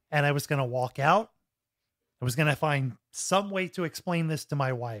 and I was going to walk out. I was going to find some way to explain this to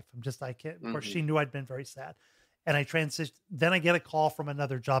my wife. I can't. Of course, she knew I'd been very sad, and I transitioned. Then I get a call from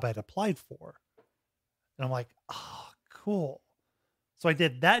another job I'd applied for. And I'm like, oh, cool. So I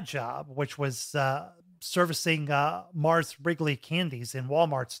did that job, which was servicing Mars Wrigley candies in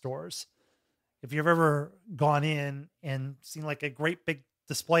Walmart stores. If you've ever gone in and seen like a great big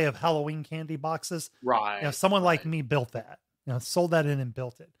display of Halloween candy boxes, right? Someone like me built that. Sold that in and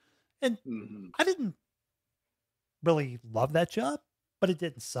built it. And I didn't really love that job, but it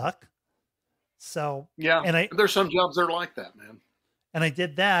didn't suck. So yeah, and there's some jobs that are like that, man. And I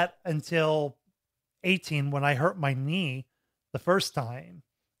did that until 18 when I hurt my knee the first time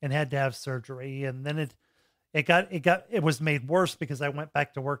and had to have surgery. And then it was made worse because I went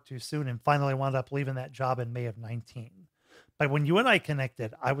back to work too soon and finally wound up leaving that job in May of 19. But when you and I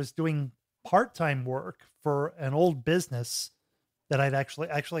connected, I was doing part-time work for an old business that I'd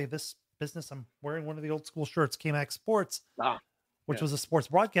actually this business, I'm wearing one of the old school shirts, KMAX Sports, which was a sports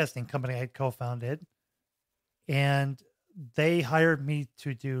broadcasting company I'd co-founded. And they hired me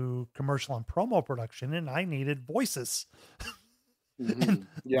to do commercial and promo production, and I needed voices. And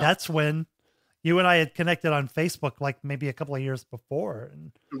that's when you and I had connected on Facebook, like maybe a couple of years before.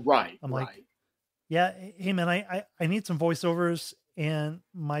 And I'm like, yeah, hey man, I need some voiceovers, and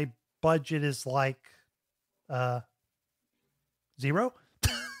my budget is like, 0.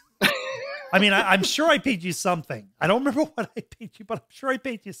 I mean, I'm sure I paid you something. I don't remember what I paid you, but I'm sure I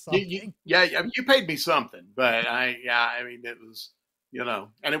paid you something. You paid me something, but I mean, it was,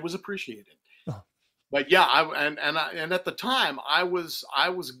 and it was appreciated. Oh. But yeah, and at the time I was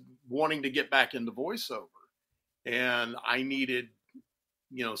wanting to get back into voiceover, and I needed,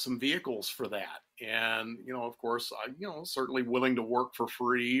 some vehicles for that. And, of course, I, certainly willing to work for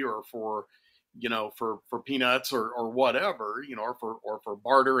free or for peanuts or whatever, or for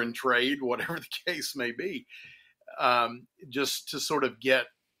barter and trade, whatever the case may be, just to sort of get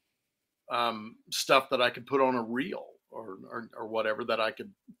stuff that I could put on a reel or whatever that I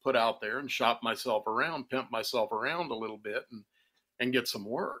could put out there and shop myself around, pimp myself around a little bit and get some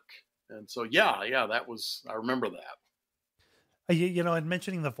work. And so, yeah, I remember that. And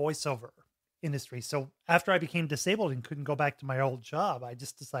mentioning the voiceover industry. So after I became disabled and couldn't go back to my old job, I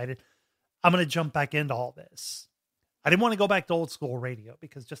just decided I'm going to jump back into all this. I didn't want to go back to old school radio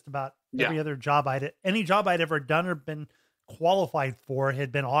because just about every other job any job I'd ever done or been qualified for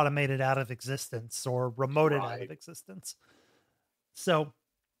had been automated out of existence or remoted out of existence. So,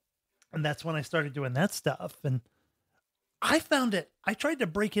 and that's when I started doing that stuff. And I tried to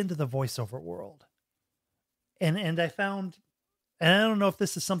break into the voiceover world and I found, and I don't know if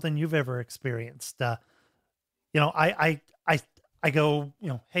this is something you've ever experienced. I go,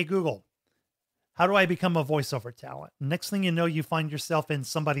 hey, Google, how do I become a voiceover talent? Next thing you know, you find yourself in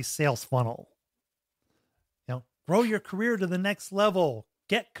somebody's sales funnel. Grow your career to the next level.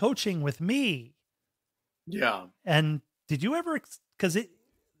 Get coaching with me. Yeah. And did you ever, because it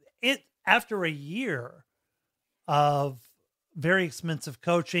after a year of very expensive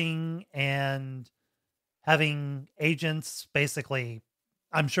coaching and having agents, basically,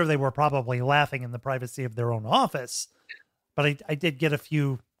 I'm sure they were probably laughing in the privacy of their own office, but I did get a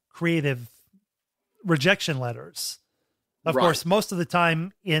few creative rejection letters. Of course, most of the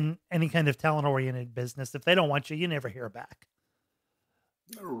time in any kind of talent oriented business, if they don't want you, you never hear back.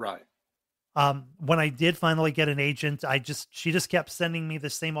 Right. When I did finally get an agent, she just kept sending me the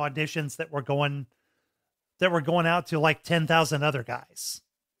same auditions that were going out to like 10,000 other guys.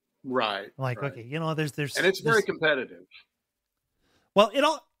 Right. I'm like, right. okay, there's, and it's very competitive. Well,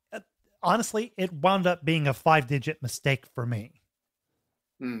 honestly, it wound up being a 5-digit mistake for me.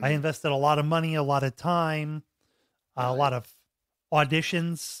 I invested a lot of money, a lot of time, a lot of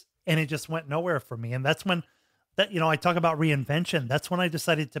auditions, and it just went nowhere for me. And that's when I talk about reinvention. That's when I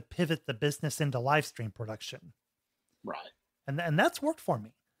decided to pivot the business into live stream production. Right. And that's worked for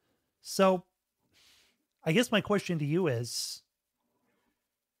me. So I guess my question to you is,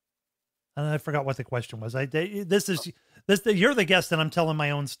 and I forgot what the question was. You're the guest and I'm telling my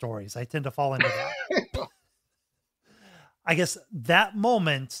own stories. I tend to fall into that. I guess that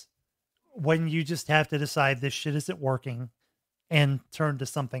moment when you just have to decide this shit isn't working and turn to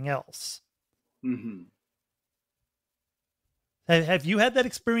something else. Mm-hmm. Have you had that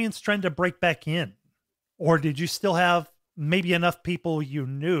experience trying to break back in? Or did you still have maybe enough people you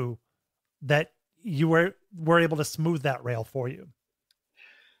knew that you were able to smooth that rail for you?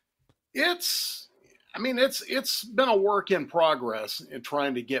 It's been a work in progress in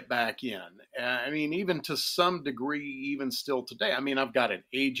trying to get back in. Even to some degree, even still today. I've got an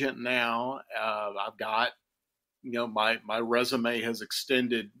agent now. I've got, my resume has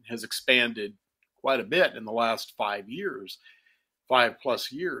expanded quite a bit in the last 5+ years.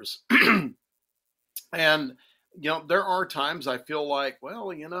 And, there are times I feel like,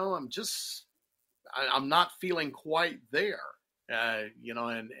 well, I'm not feeling quite there, and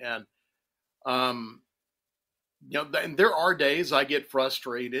there are days I get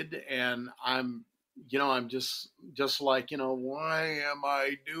frustrated and I'm just like, why am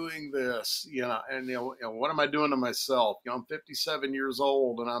I doing this? And what am I doing to myself? I'm 57 years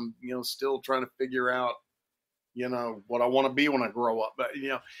old and I'm, still trying to figure out, what I want to be when I grow up. But,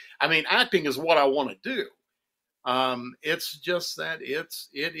 acting is what I want to do. It's just that it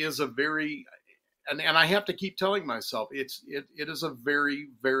is a very, and I have to keep telling myself it is a very,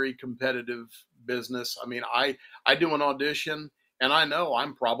 very competitive business. I do an audition and I know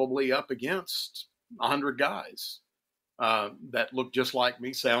I'm probably up against 100 guys that look just like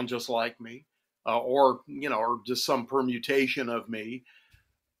me, sound just like me, or just some permutation of me.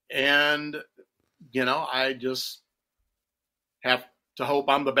 And, I just have to hope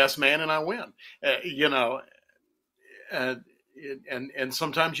I'm the best man and I win, and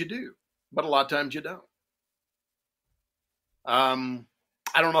sometimes you do, but a lot of times you don't. I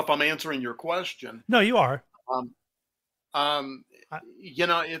don't know if I'm answering your question. No, you are.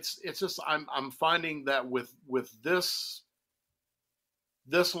 It's just I'm finding that with this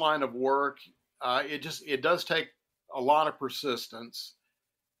line of work, it does take a lot of persistence,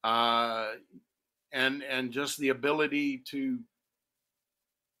 and just the ability to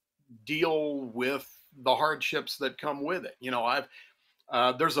deal with the hardships that come with it.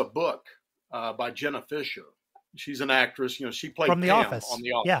 There's a book by Jenna Fisher. She's an actress. She played from The Pam Office. on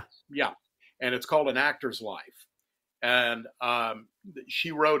The Office. Yeah. And it's called An Actor's Life. And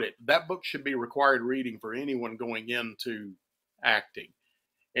she wrote it. That book should be required reading for anyone going into acting.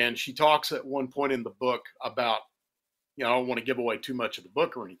 And she talks at one point in the book about, I don't want to give away too much of the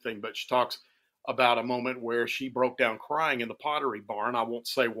book or anything, but she talks about a moment where she broke down crying in the Pottery Barn. I won't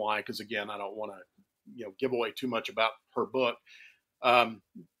say why, because again, I don't want to, give away too much about her book.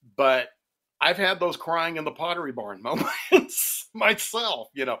 But I've had those crying in the Pottery Barn moments myself,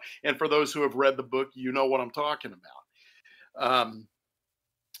 and for those who have read the book, you know what I'm talking about.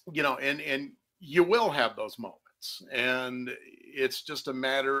 And you will have those moments, and it's just a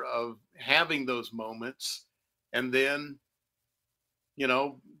matter of having those moments and then,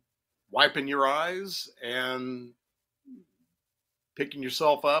 wiping your eyes and picking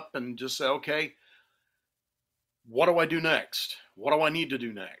yourself up and just say, okay, what do I do next? What do I need to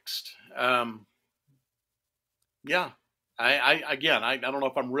do next? Yeah. I don't know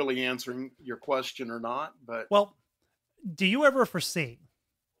if I'm really answering your question or not, but Well, do you ever foresee,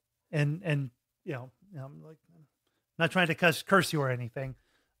 and I'm like, not trying to curse you or anything,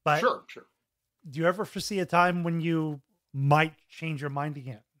 but sure. do you ever foresee a time when you might change your mind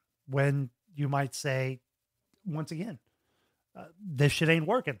again? When you might say, once again, this shit ain't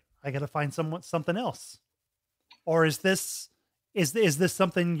working. I got to find something else. Or is this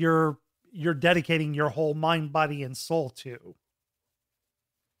something you're dedicating your whole mind, body, and soul to?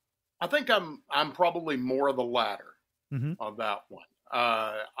 I think I'm probably more of the latter Mm-hmm. on that one.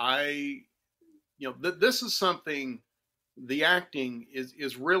 This is something. The acting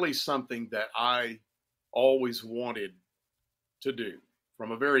is really something that I always wanted to do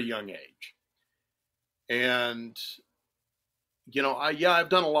from a very young age, and I've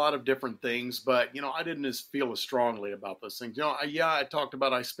done a lot of different things, but I didn't feel as strongly about those things. I talked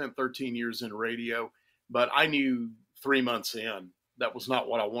about I spent 13 years in radio, but I knew 3 months in that was not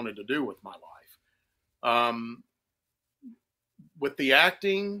what I wanted to do with my life. With the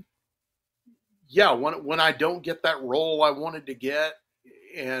acting, yeah, when I don't get that role I wanted to get,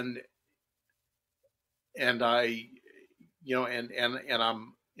 and I, and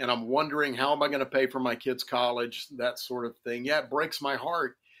I'm wondering how am I going to pay for my kids' college, that sort of thing. Yeah, it breaks my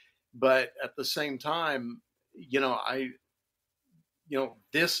heart, but at the same time,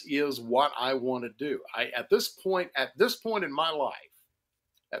 this is what I want to do. At this point in my life,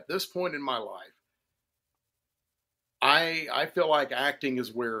 I feel like acting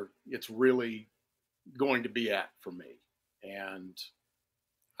is where it's really going to be at for me, and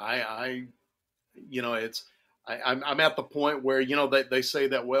I'm at the point where they say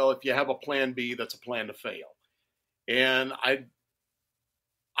that, well, if you have a plan B, that's a plan to fail, and I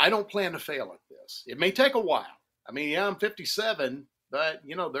don't plan to fail at this. It may take a while. I mean, yeah, I'm 57, but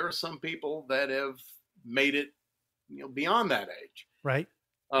there are some people that have made it beyond that age, Right.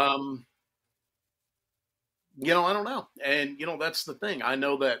 I don't know, and that's the thing. I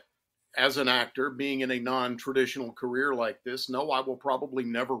know that as an actor, being in a non-traditional career like this, no, I will probably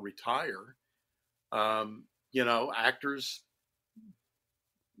never retire. Actors,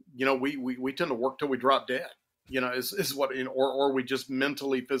 we tend to work till we drop dead, is what, or we just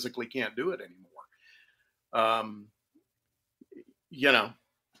mentally, physically can't do it anymore.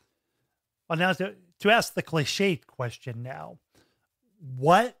 Well, now to ask the cliched question now,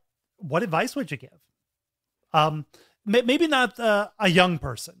 what advice would you give? Maybe not a young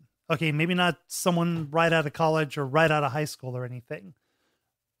person. Okay, maybe not someone right out of college or right out of high school or anything.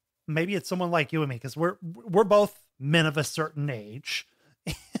 Maybe it's someone like you and me, because we're both men of a certain age.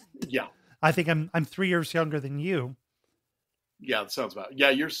 Yeah, I think I'm 3 years younger than you. Yeah, that sounds about. Yeah,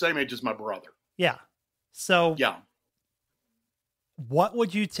 you're the same age as my brother. Yeah. So yeah, what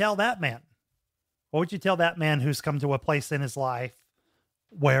would you tell that man? What would you tell that man who's come to a place in his life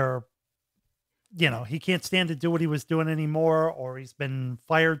where he can't stand to do what he was doing anymore, or he's been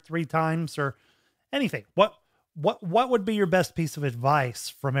fired 3 times or anything? What would be your best piece of advice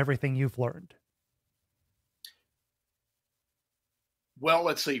from everything you've learned? Well,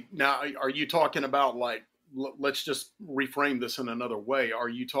 let's see. Now, are you talking about, like, let's just reframe this in another way. Are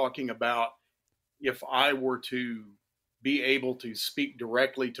you talking about if I were to be able to speak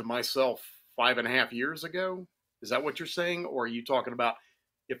directly to myself 5.5 years ago? Is that what you're saying? Or are you talking about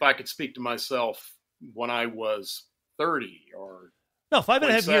if I could speak to myself when I was 30 or no,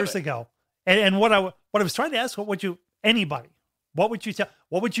 5.5 years ago? And what I was trying to ask, what would you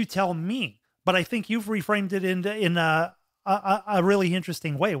tell me? But I think you've reframed it in a really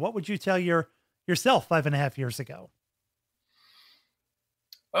interesting way. What would you tell yourself 5.5 years ago?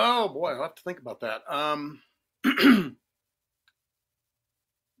 Oh boy, I'll have to think about that.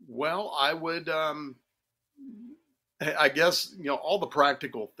 Well, I would, I guess, all the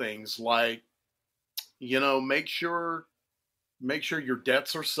practical things, like, make sure your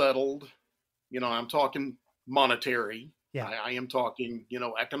debts are settled. I'm talking monetary. Yeah. I am talking,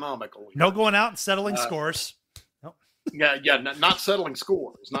 economical. No going out and settling scores. No. Yeah, not settling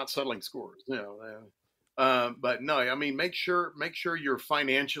scores, but no, I mean, make sure you're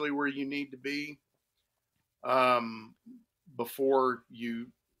financially where you need to be, before you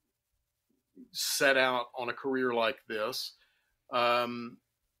set out on a career like this. Um,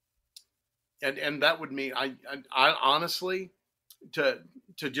 and that would mean I honestly, to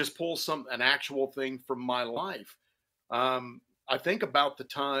just pull an actual thing from my life. I think about the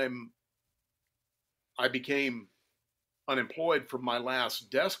time I became unemployed from my last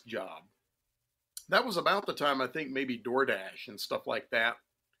desk job. That was about the time I think maybe DoorDash and stuff like that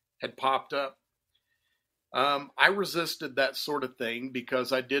had popped up. I resisted that sort of thing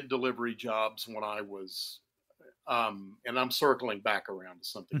because I did delivery jobs when I was, and I'm circling back around to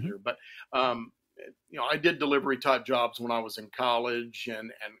something here, but I did delivery type jobs when I was in college,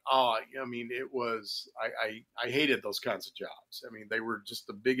 and I mean, it was I hated those kinds of jobs. I mean, they were just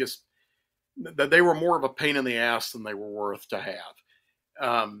the biggest. They were more of a pain in the ass than they were worth to have.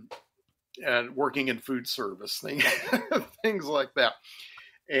 And working in food service, things like that,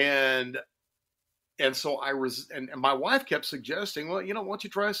 and so and my wife kept suggesting, well, why don't you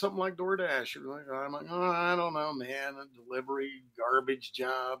try something like DoorDash? I'm like, oh, I don't know, man, delivery, garbage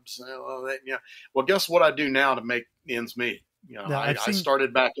jobs, all that. Yeah. Well, guess what I do now to make ends meet? I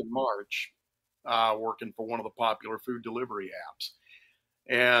started back in March, working for one of the popular food delivery apps.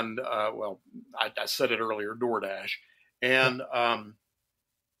 And, I said it earlier, DoorDash. And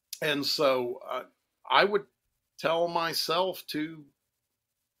so I would tell myself to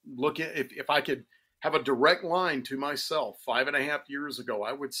look at, if I could have a direct line to myself 5.5 years ago,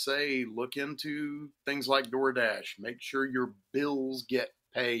 I would say, look into things like DoorDash, make sure your bills get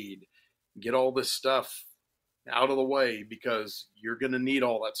paid, get all this stuff out of the way, because you're going to need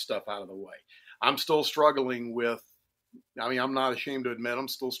all that stuff out of the way. I'm still struggling with, I'm not ashamed to admit, I'm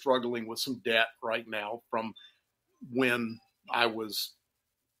still struggling with some debt right now from when I was,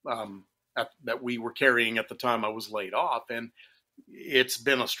 that we were carrying at the time I was laid off. And it's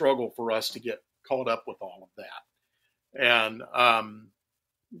been a struggle for us to get caught up with all of that. And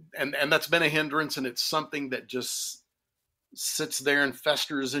that's been a hindrance, and it's something that just sits there and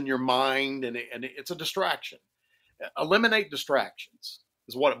festers in your mind, and it's a distraction. Eliminate distractions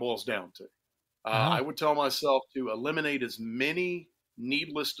is what it boils down to. I would tell myself to eliminate as many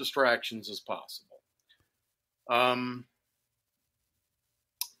needless distractions as possible. And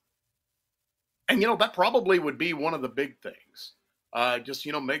that probably would be one of the big things. Just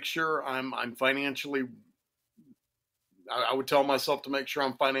make sure I'm financially. I would tell myself to make sure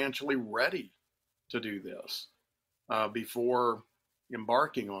I'm financially ready to do this before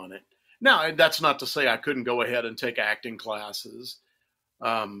embarking on it. Now, that's not to say I couldn't go ahead and take acting classes.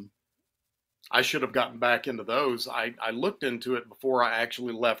 I should have gotten back into those. I looked into it before I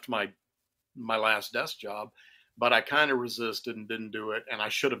actually left my last desk job, but I kind of resisted and didn't do it, and I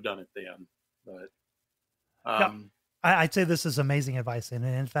should have done it then. But I'd say this is amazing advice, and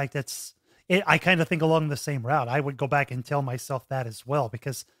in fact, I kind of think along the same route. I would go back and tell myself that as well,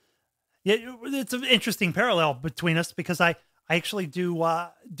 because it's an interesting parallel between us, because I actually do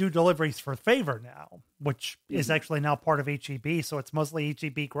deliveries for Favor now, which is actually now part of HEB. So it's mostly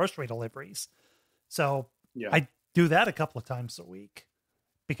HEB grocery deliveries. So I do that a couple of times a week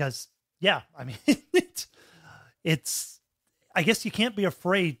because, it's, I guess you can't be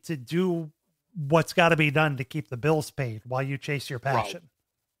afraid to do what's got to be done to keep the bills paid while you chase your passion,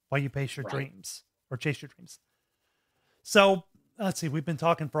 while you chase your dreams or chase your dreams. So let's see, we've been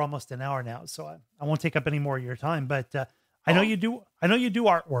talking for almost an hour now, so I won't take up any more of your time, but I know you do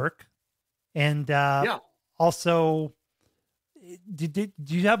artwork, and also, do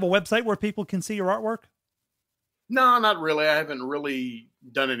you have a website where people can see your artwork? No, not really. I haven't really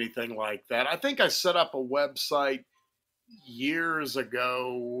done anything like that. I think I set up a website years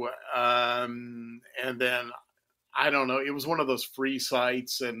ago, and then I don't know. It was one of those free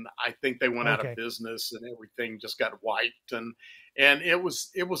sites, and I think they went out of business, and everything just got wiped. And it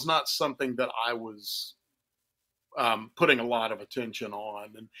was not something that I was putting a lot of attention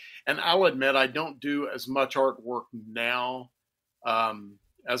on. And I'll admit, I don't do as much artwork now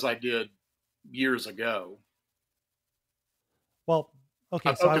as I did years ago. Well, okay.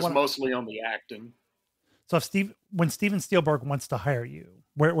 I focus mostly on the acting. So when Steven Spielberg wants to hire you,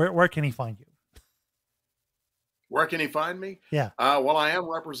 where can he find you? Where can he find me? Yeah. Well, I am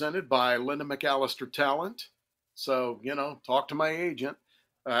represented by Linda McAllister Talent. So, talk to my agent.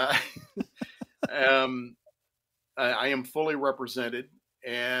 I am fully represented,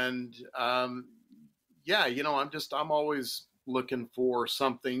 and I'm always looking for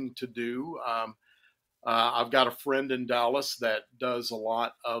something to do. I've got a friend in Dallas that does a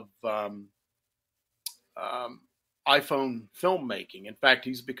lot of iPhone filmmaking. In fact,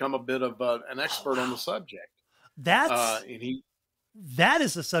 he's become a bit of an expert on the subject. That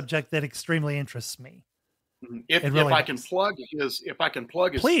is a subject that extremely interests me. If I can plug his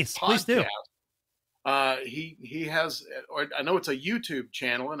please podcast, do. He has, or I know it's a YouTube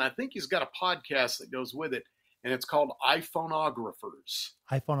channel, and I think he's got a podcast that goes with it, and it's called iPhonographers.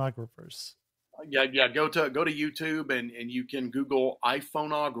 iPhonographers. Yeah. Go to YouTube and you can Google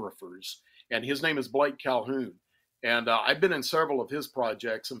iPhonographers, and his name is Blake Calhoun. And I've been in several of his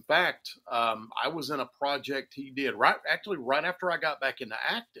projects. In fact, I was in a project he did right after I got back into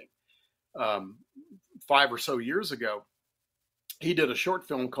acting, 5 or so years ago. He did a short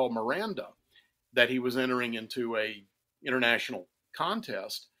film called Miranda that he was entering into a international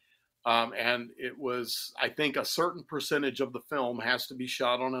contest. And it was, I think, a certain percentage of the film has to be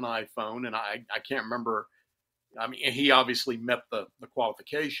shot on an iPhone. And I can't remember. I mean, he obviously met the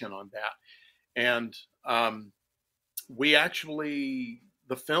qualification on that. And we actually,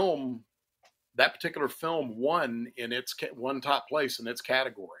 that particular film won top place in its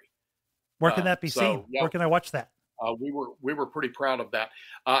category. Where can that be seen? Yeah, where can I watch that? We were pretty proud of that.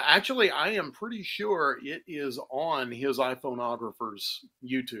 Actually, I am pretty sure it is on his iPhonographers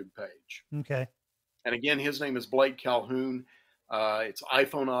YouTube page. Okay. And again, his name is Blake Calhoun. It's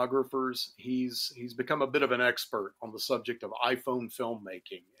iPhonographers. He's become a bit of an expert on the subject of iPhone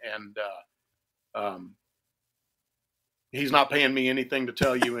filmmaking, and he's not paying me anything to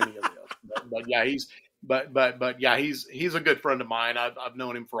tell you any of this. But yeah, he's a good friend of mine. I've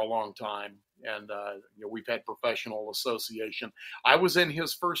known him for a long time. And we've had professional association. I was in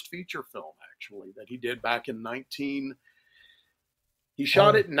his first feature film, actually, that he did back in he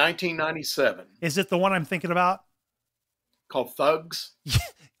shot it in 1997. Is it the one I'm thinking about? Called Thugs.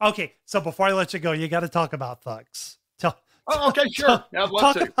 Okay, so before I let you go, you got to talk about Thugs. Okay, sure. I'd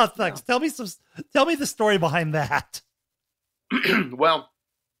love to. Talk about Thugs. Yeah. Tell me the story behind that. Well,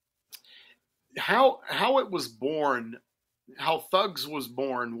 how it was born, how Thugs was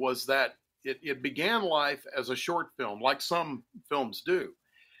born was that it began life as a short film, like some films do.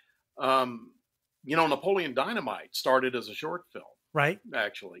 Napoleon Dynamite started as a short film. Right.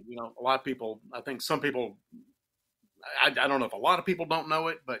 Actually, a lot of people, I think some people, I don't know if a lot of people don't know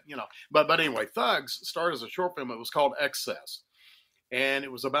it, but, but anyway, Thugs started as a short film. It was called Excess. And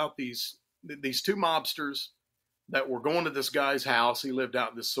it was about these two mobsters that were going to this guy's house. He lived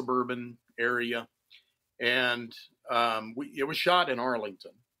out in this suburban area. And it was shot in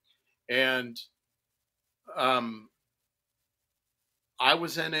Arlington. And I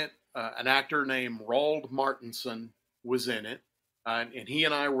was in it. An actor named Roald Martinson was in it. And he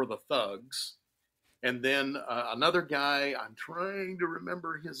and I were the thugs. And then another guy, I'm trying to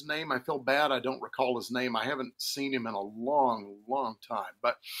remember his name. I feel bad I don't recall his name. I haven't seen him in a long, long time.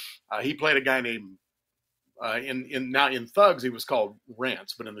 But he played a guy named, in Thugs, he was called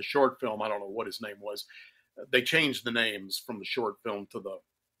Rance. But in the short film, I don't know what his name was. They changed the names from the short film to the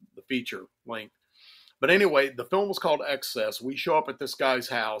feature length. But anyway, the film was called Excess. We show up at this guy's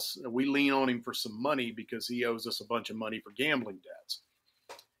house and we lean on him for some money because he owes us a bunch of money for gambling debts.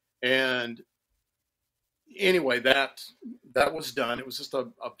 And anyway, that was done. It was just a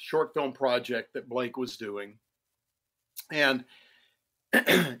short film project that Blake was doing. And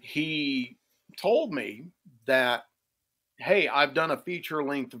he told me that, hey, I've done a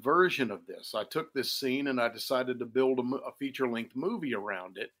feature-length version of this. I took this scene and I decided to build a feature-length movie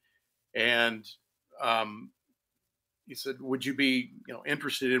around it. And he said, would you be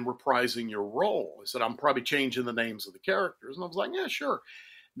interested in reprising your role? He said, I'm probably changing the names of the characters. And I was like, yeah, sure.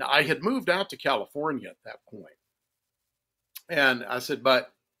 Now, I had moved out to California at that point. And I said,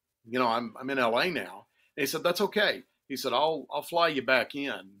 but, I'm in LA now. And he said, that's okay. He said, I'll fly you back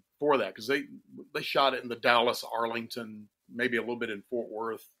in for that. Because they shot it in the Dallas, Arlington, maybe a little bit in Fort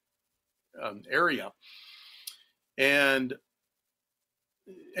Worth area. And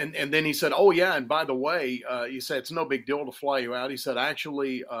then he said, oh, yeah, and by the way, he said, it's no big deal to fly you out. He said,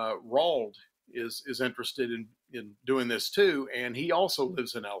 actually, Roald is interested in doing this too, and he also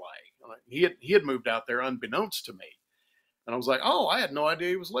lives in L.A. He had moved out there unbeknownst to me. And I was like, oh, I had no idea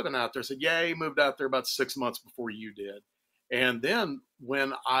he was living out there. I said, yeah, he moved out there about 6 months before you did. And then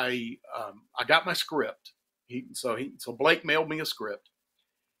when I got my script, so Blake mailed me a script,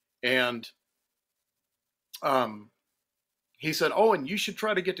 and he said, oh, and you should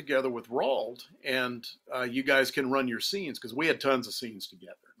try to get together with Roald, and you guys can run your scenes, because we had tons of scenes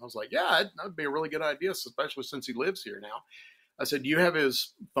together. And I was like, yeah, that'd be a really good idea, especially since he lives here now. I said, do you have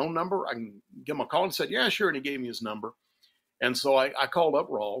his phone number? I can give him a call. And he said, yeah, sure. And he gave me his number. And so I called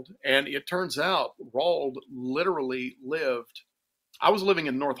up Roald, and it turns out Roald literally lived, I was living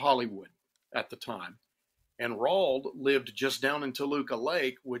in North Hollywood at the time, and Roald lived just down in Toluca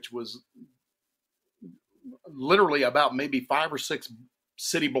Lake, which was literally about maybe 5 or 6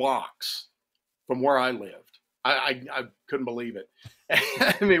 city blocks from where I lived. I couldn't believe it.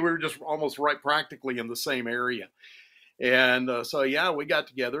 I mean, we were just almost right practically in the same area. And so, yeah, we got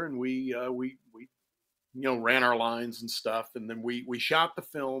together and we ran our lines and stuff. And then we shot the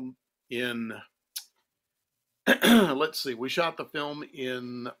film in, let's see, we shot the film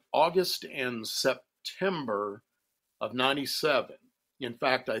in August and September of 97. In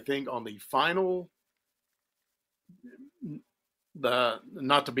fact, I think on the final,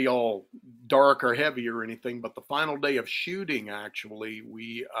 not to be all dark or heavy or anything, but the final day of shooting, actually,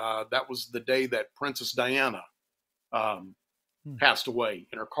 that was the day that Princess Diana passed away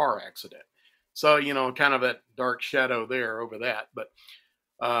in her car accident. So, kind of a dark shadow there over that. But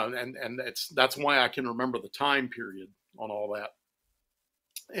and that's why I can remember the time period on all that.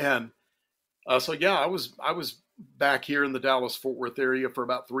 And so, yeah, I was back here in the Dallas-Fort Worth area for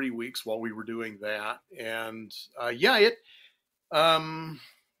about 3 weeks while we were doing that. And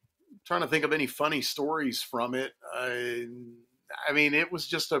trying to think of any funny stories from it. I mean, it was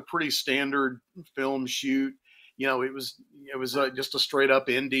just a pretty standard film shoot. It was just a straight up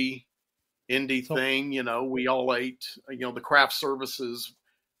indie thing. We all ate. The craft services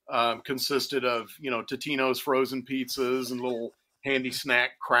consisted of Totino's frozen pizzas and little handy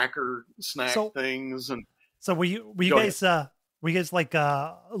cracker snack things. And so were you guys like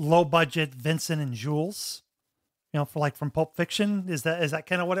low budget Vincent and Jules? For from Pulp Fiction, is that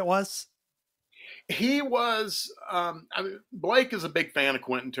kind of what it was? He was. Blake is a big fan of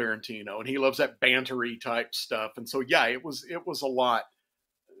Quentin Tarantino, and he loves that bantery type stuff. And so, yeah, it was a lot.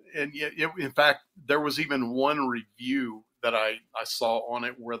 And in fact, there was even one review that I saw on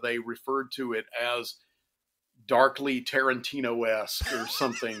it where they referred to it as darkly Tarantino-esque or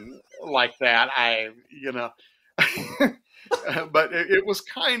something like that. But it was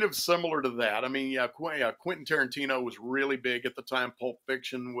kind of similar to that. I mean, Quentin Tarantino was really big at the time. Pulp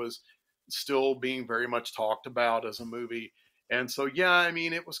Fiction was still being very much talked about as a movie. And so, yeah, I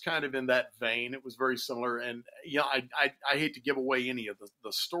mean, it was kind of in that vein. It was very similar. And, I hate to give away any of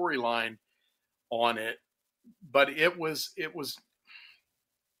the storyline on it, but it was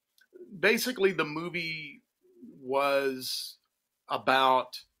basically the movie was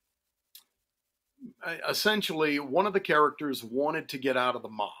about essentially one of the characters wanted to get out of the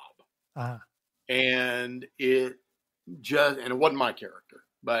mob, and it wasn't my character,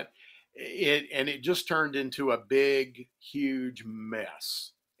 but it just turned into a big, huge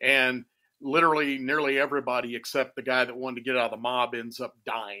mess. And literally nearly everybody except the guy that wanted to get out of the mob ends up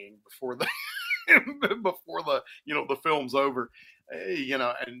dying before the the film's over.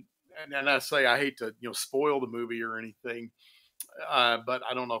 And I say, I hate to spoil the movie or anything, but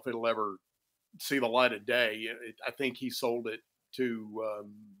I don't know if it'll ever see the light of day. I think he sold it to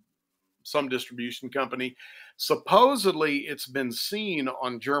some distribution company. Supposedly, it's been seen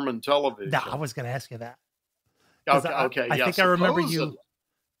on German television. No, I was going to ask you that. Okay, I think I remember you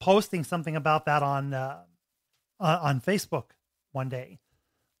posting something about that on Facebook one day,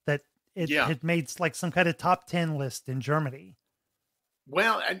 that it had made like some kind of top 10 list in Germany.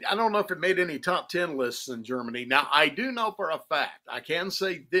 Well, I don't know if it made any top 10 lists in Germany. Now, I do know for a fact, I can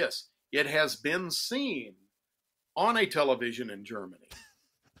say this, it has been seen on a television in Germany.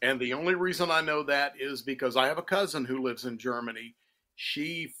 And the only reason I know that is because I have a cousin who lives in Germany.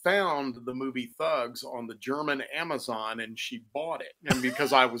 She found the movie Thugs on the German Amazon and she bought it, and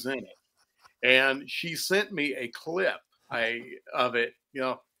because I was in it. And she sent me a clip of it,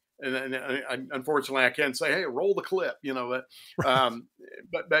 and unfortunately I can't say, hey, roll the clip,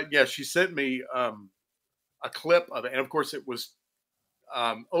 but yeah, she sent me a clip of it. And of course it was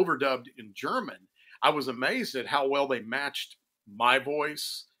overdubbed in German. I was amazed at how well they matched my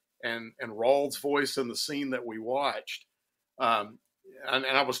voice and Raul's voice in the scene that we watched. And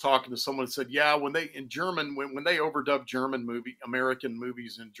I was talking to someone who said, yeah, when they overdub American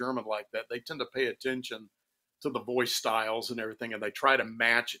movies in German like that, they tend to pay attention to the voice styles and everything, and they try to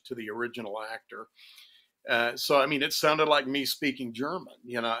match it to the original actor. So, I mean, it sounded like me speaking German,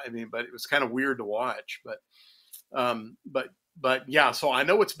 but it was kind of weird to watch. But yeah, so I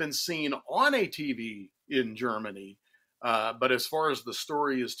know it's been seen on a TV in Germany. But as far as the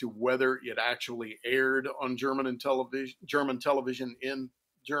story as to whether it actually aired on German television in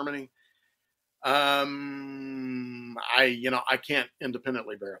Germany, I can't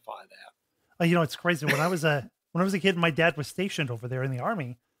independently verify that. It's crazy. When I was a kid, my dad was stationed over there in the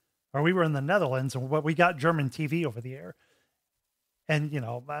army, or we were in the Netherlands, and we got German TV over the air. And,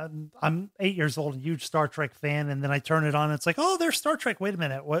 I'm 8 years old, a huge Star Trek fan. And then I turn it on and it's like, oh, there's Star Trek. Wait a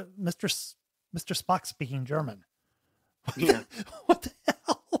minute. What? Mr. Spock speaking German. Yeah. What the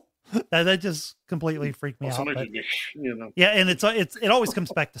hell? That just completely freaked me Well, out. sometimes But you know. yeah, and it always comes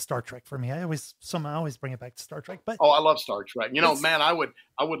back to Star Trek for me. I always bring it back to Star Trek. But Oh, I love Star Trek. You know, it's man, I would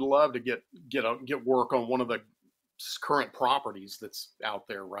love to get work on one of the current properties that's out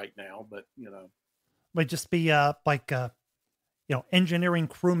there right now. But you know, would just be like engineering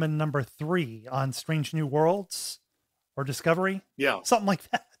crewman number 3 on Strange New Worlds or Discovery, yeah, something like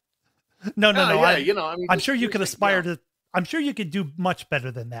that. No, no, yeah, no. yeah. You know, I mean, I'm sure you could aspire yeah. to. I'm sure you could do much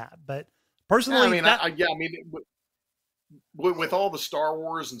better than that. But Yeah, I personally, mean, yeah, I mean, with all the Star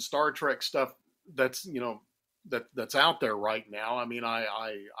Wars and Star Trek stuff that's that's out there right now. I mean,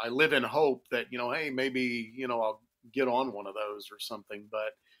 I live in hope that hey, maybe I'll get on one of those or something.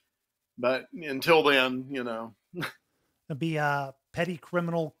 But until then, it'd be a petty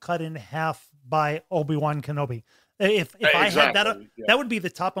criminal cut in half by Obi-Wan Kenobi. If I had that, exactly, yeah, that would be the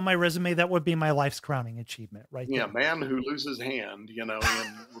top of my resume. That would be my life's crowning achievement, right yeah, there. man who loses hand,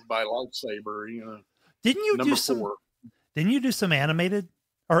 by lightsaber, Didn't you do number some? 4. Didn't you do some animated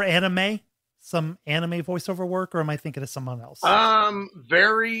or some anime voiceover work, or am I thinking of someone else?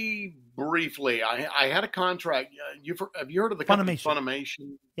 Very briefly, I had a contract. Have you heard of the company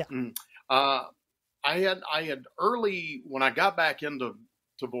Funimation? Yeah. I had early when I got back into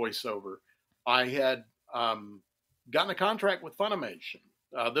voiceover, I had gotten a contract with Funimation.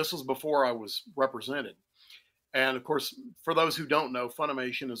 This was before I was represented. And of course, for those who don't know,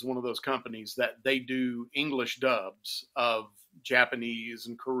 Funimation is one of those companies that they do English dubs of Japanese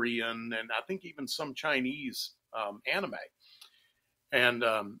and Korean, and I think even some Chinese anime. And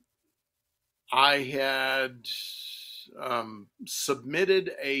I had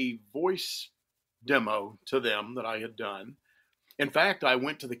submitted a voice demo to them that I had done. In fact, I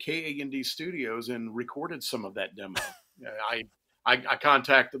went to the KAND studios and recorded some of that demo. I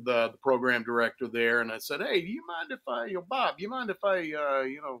contacted the program director there and I said, "Hey, do you mind if Bob, do you mind if I,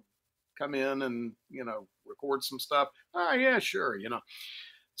 come in and, record some stuff?" "Oh, yeah, sure."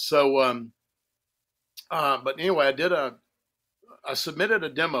 So, but anyway, I submitted a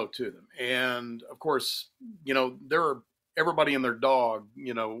demo to them. And of course, everybody and their dog,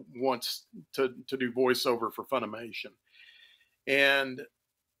 wants to do voiceover for Funimation. And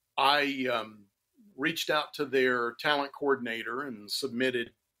I reached out to their talent coordinator and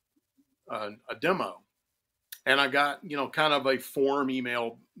submitted a demo. And I got, kind of a form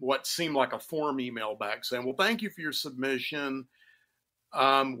email, what seemed like a form email back saying, "Well, thank you for your submission.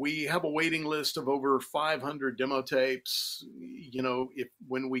 We have a waiting list of over 500 demo tapes. If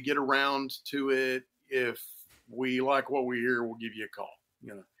when we get around to it, if we like what we hear, we'll give you a call."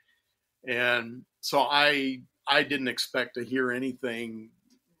 And so I didn't expect to hear anything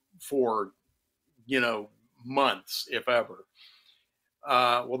for months, if ever.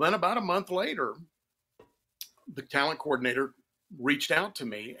 Well, then about a month later, the talent coordinator reached out to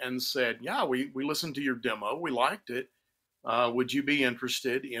me and said, "Yeah, we listened to your demo. We liked it. Would you be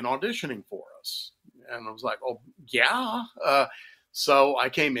interested in auditioning for us?" And I was like, "Oh, yeah." So I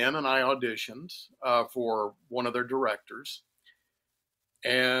came in and I auditioned for one of their directors.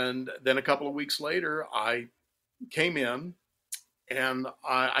 And then a couple of weeks later, I came in and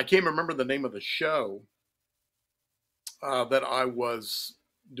I can't remember the name of the show that I was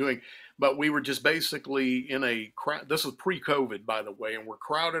doing, but we were just basically in a crowd. This was pre-COVID, by the way, and we're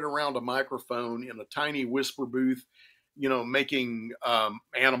crowded around a microphone in a tiny whisper booth, making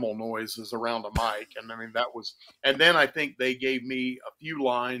animal noises around a mic. And I mean, and then I think they gave me a few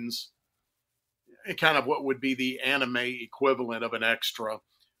lines, kind of what would be the anime equivalent of an extra.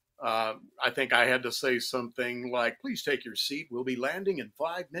 I think I had to say something like, "Please take your seat. We'll be landing in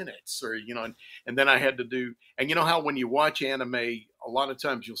 5 minutes," or, and then I had to do, and you know how when you watch anime, a lot of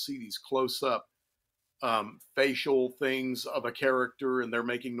times you'll see these close up facial things of a character and they're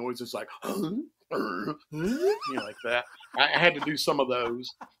making noises like, like that. I had to do some of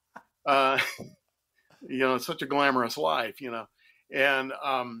those. It's such a glamorous life, and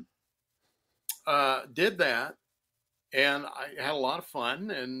did that. And I had a lot of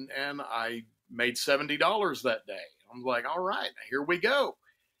fun, and I made $70 that day. I'm like, all right, here we go.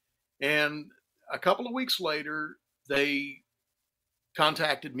 And a couple of weeks later, they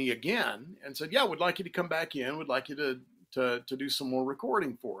contacted me again and said, "Yeah, we'd like you to come back in. We'd like you to do some more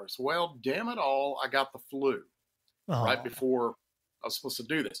recording for us." Well, damn it all, I got the flu right before I was supposed to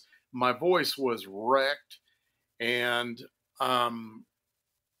do this. My voice was wrecked, and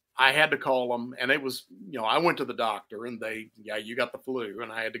I had to call them, and it was, I went to the doctor and you got the flu.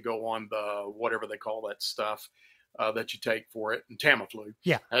 And I had to go on the, whatever they call that stuff that you take for it, and Tamiflu.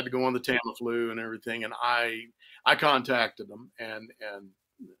 Yeah. I had to go on the Tamiflu and everything. And I contacted them and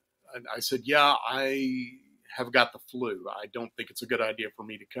I said, "Yeah, I have got the flu. I don't think it's a good idea for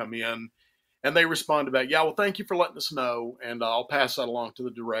me to come in. And they responded back, yeah, well, thank you for letting us know. And I'll pass that along to the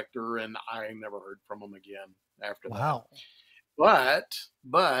director. And I never heard from them again after Wow. that.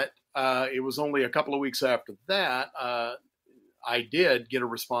 But it was only a couple of weeks after that, I did get a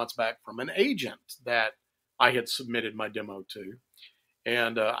response back from an agent that I had submitted my demo to.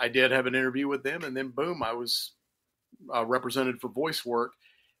 And I did have an interview with them. And then, boom, I was represented for voice work.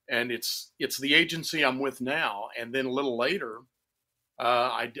 And it's the agency I'm with now. And then a little later,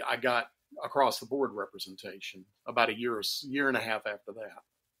 I got across the board representation about a year and a half after that.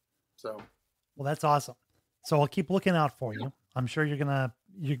 So, well, that's awesome. So I'll keep looking out for you. I'm sure you're gonna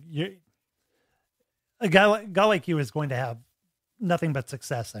a guy like you is going to have nothing but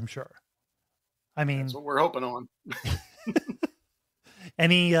success, I'm sure. I mean, that's what we're hoping on.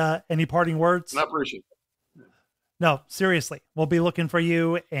 Any parting words? I appreciate it. No, seriously, we'll be looking for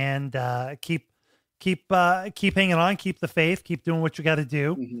you, and keep hanging on, keep the faith, keep doing what you got to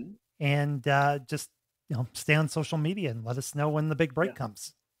do. Mm-hmm. And just, stay on social media and let us know when the big break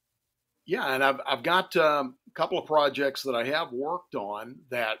comes. Yeah. And I've got a couple of projects that I have worked on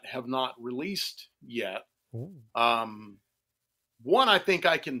that have not released yet. One I think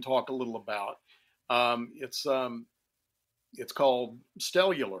I can talk a little about. It's called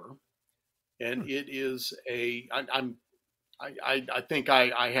Stellular, and it is I think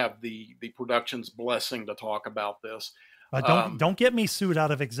I have the production's blessing to talk about this. Don't get me sued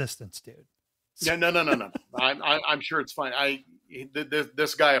out of existence, dude. No. I'm sure it's fine.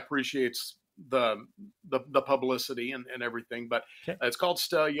 This guy appreciates the publicity and everything, but okay. It's called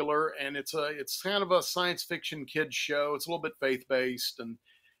Stellular, and it's kind of a science fiction kids show. It's a little bit faith based,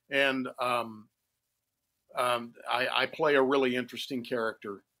 and I play a really interesting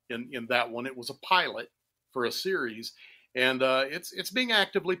character in that one. It was a pilot for a series, and it's being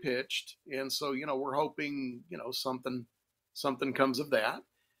actively pitched, and so we're hoping something comes of that.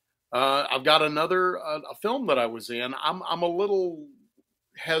 I've got another a film that I was in. I'm a little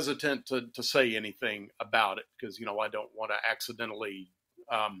hesitant to say anything about it because I don't want to accidentally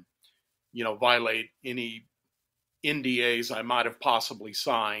violate any NDAs I might have possibly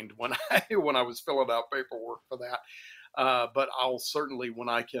signed when I was filling out paperwork for that. But I'll certainly, when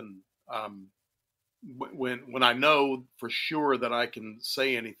I can, when I know for sure that I can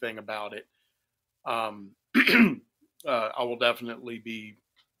say anything about it, I will definitely be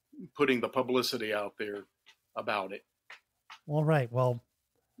putting the publicity out there about it. All right. Well,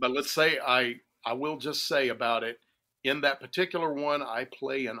 but let's say I will just say about it, in that particular one, I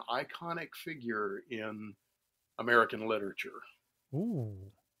play an iconic figure in American literature. Ooh.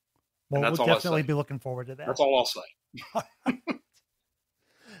 Well, we'll definitely be looking forward to that. That's all I'll say.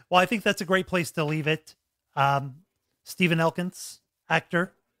 Well, I think that's a great place to leave it. Stephen Elkins,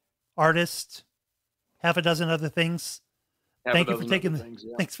 actor, artist, half a dozen other things. Thanks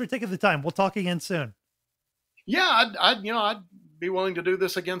for taking the time. We'll talk again soon. Yeah, I'd be willing to do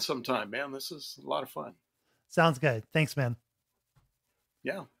this again sometime, man. This is a lot of fun. Sounds good. Thanks, man.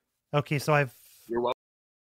 Yeah. Okay, so You're welcome.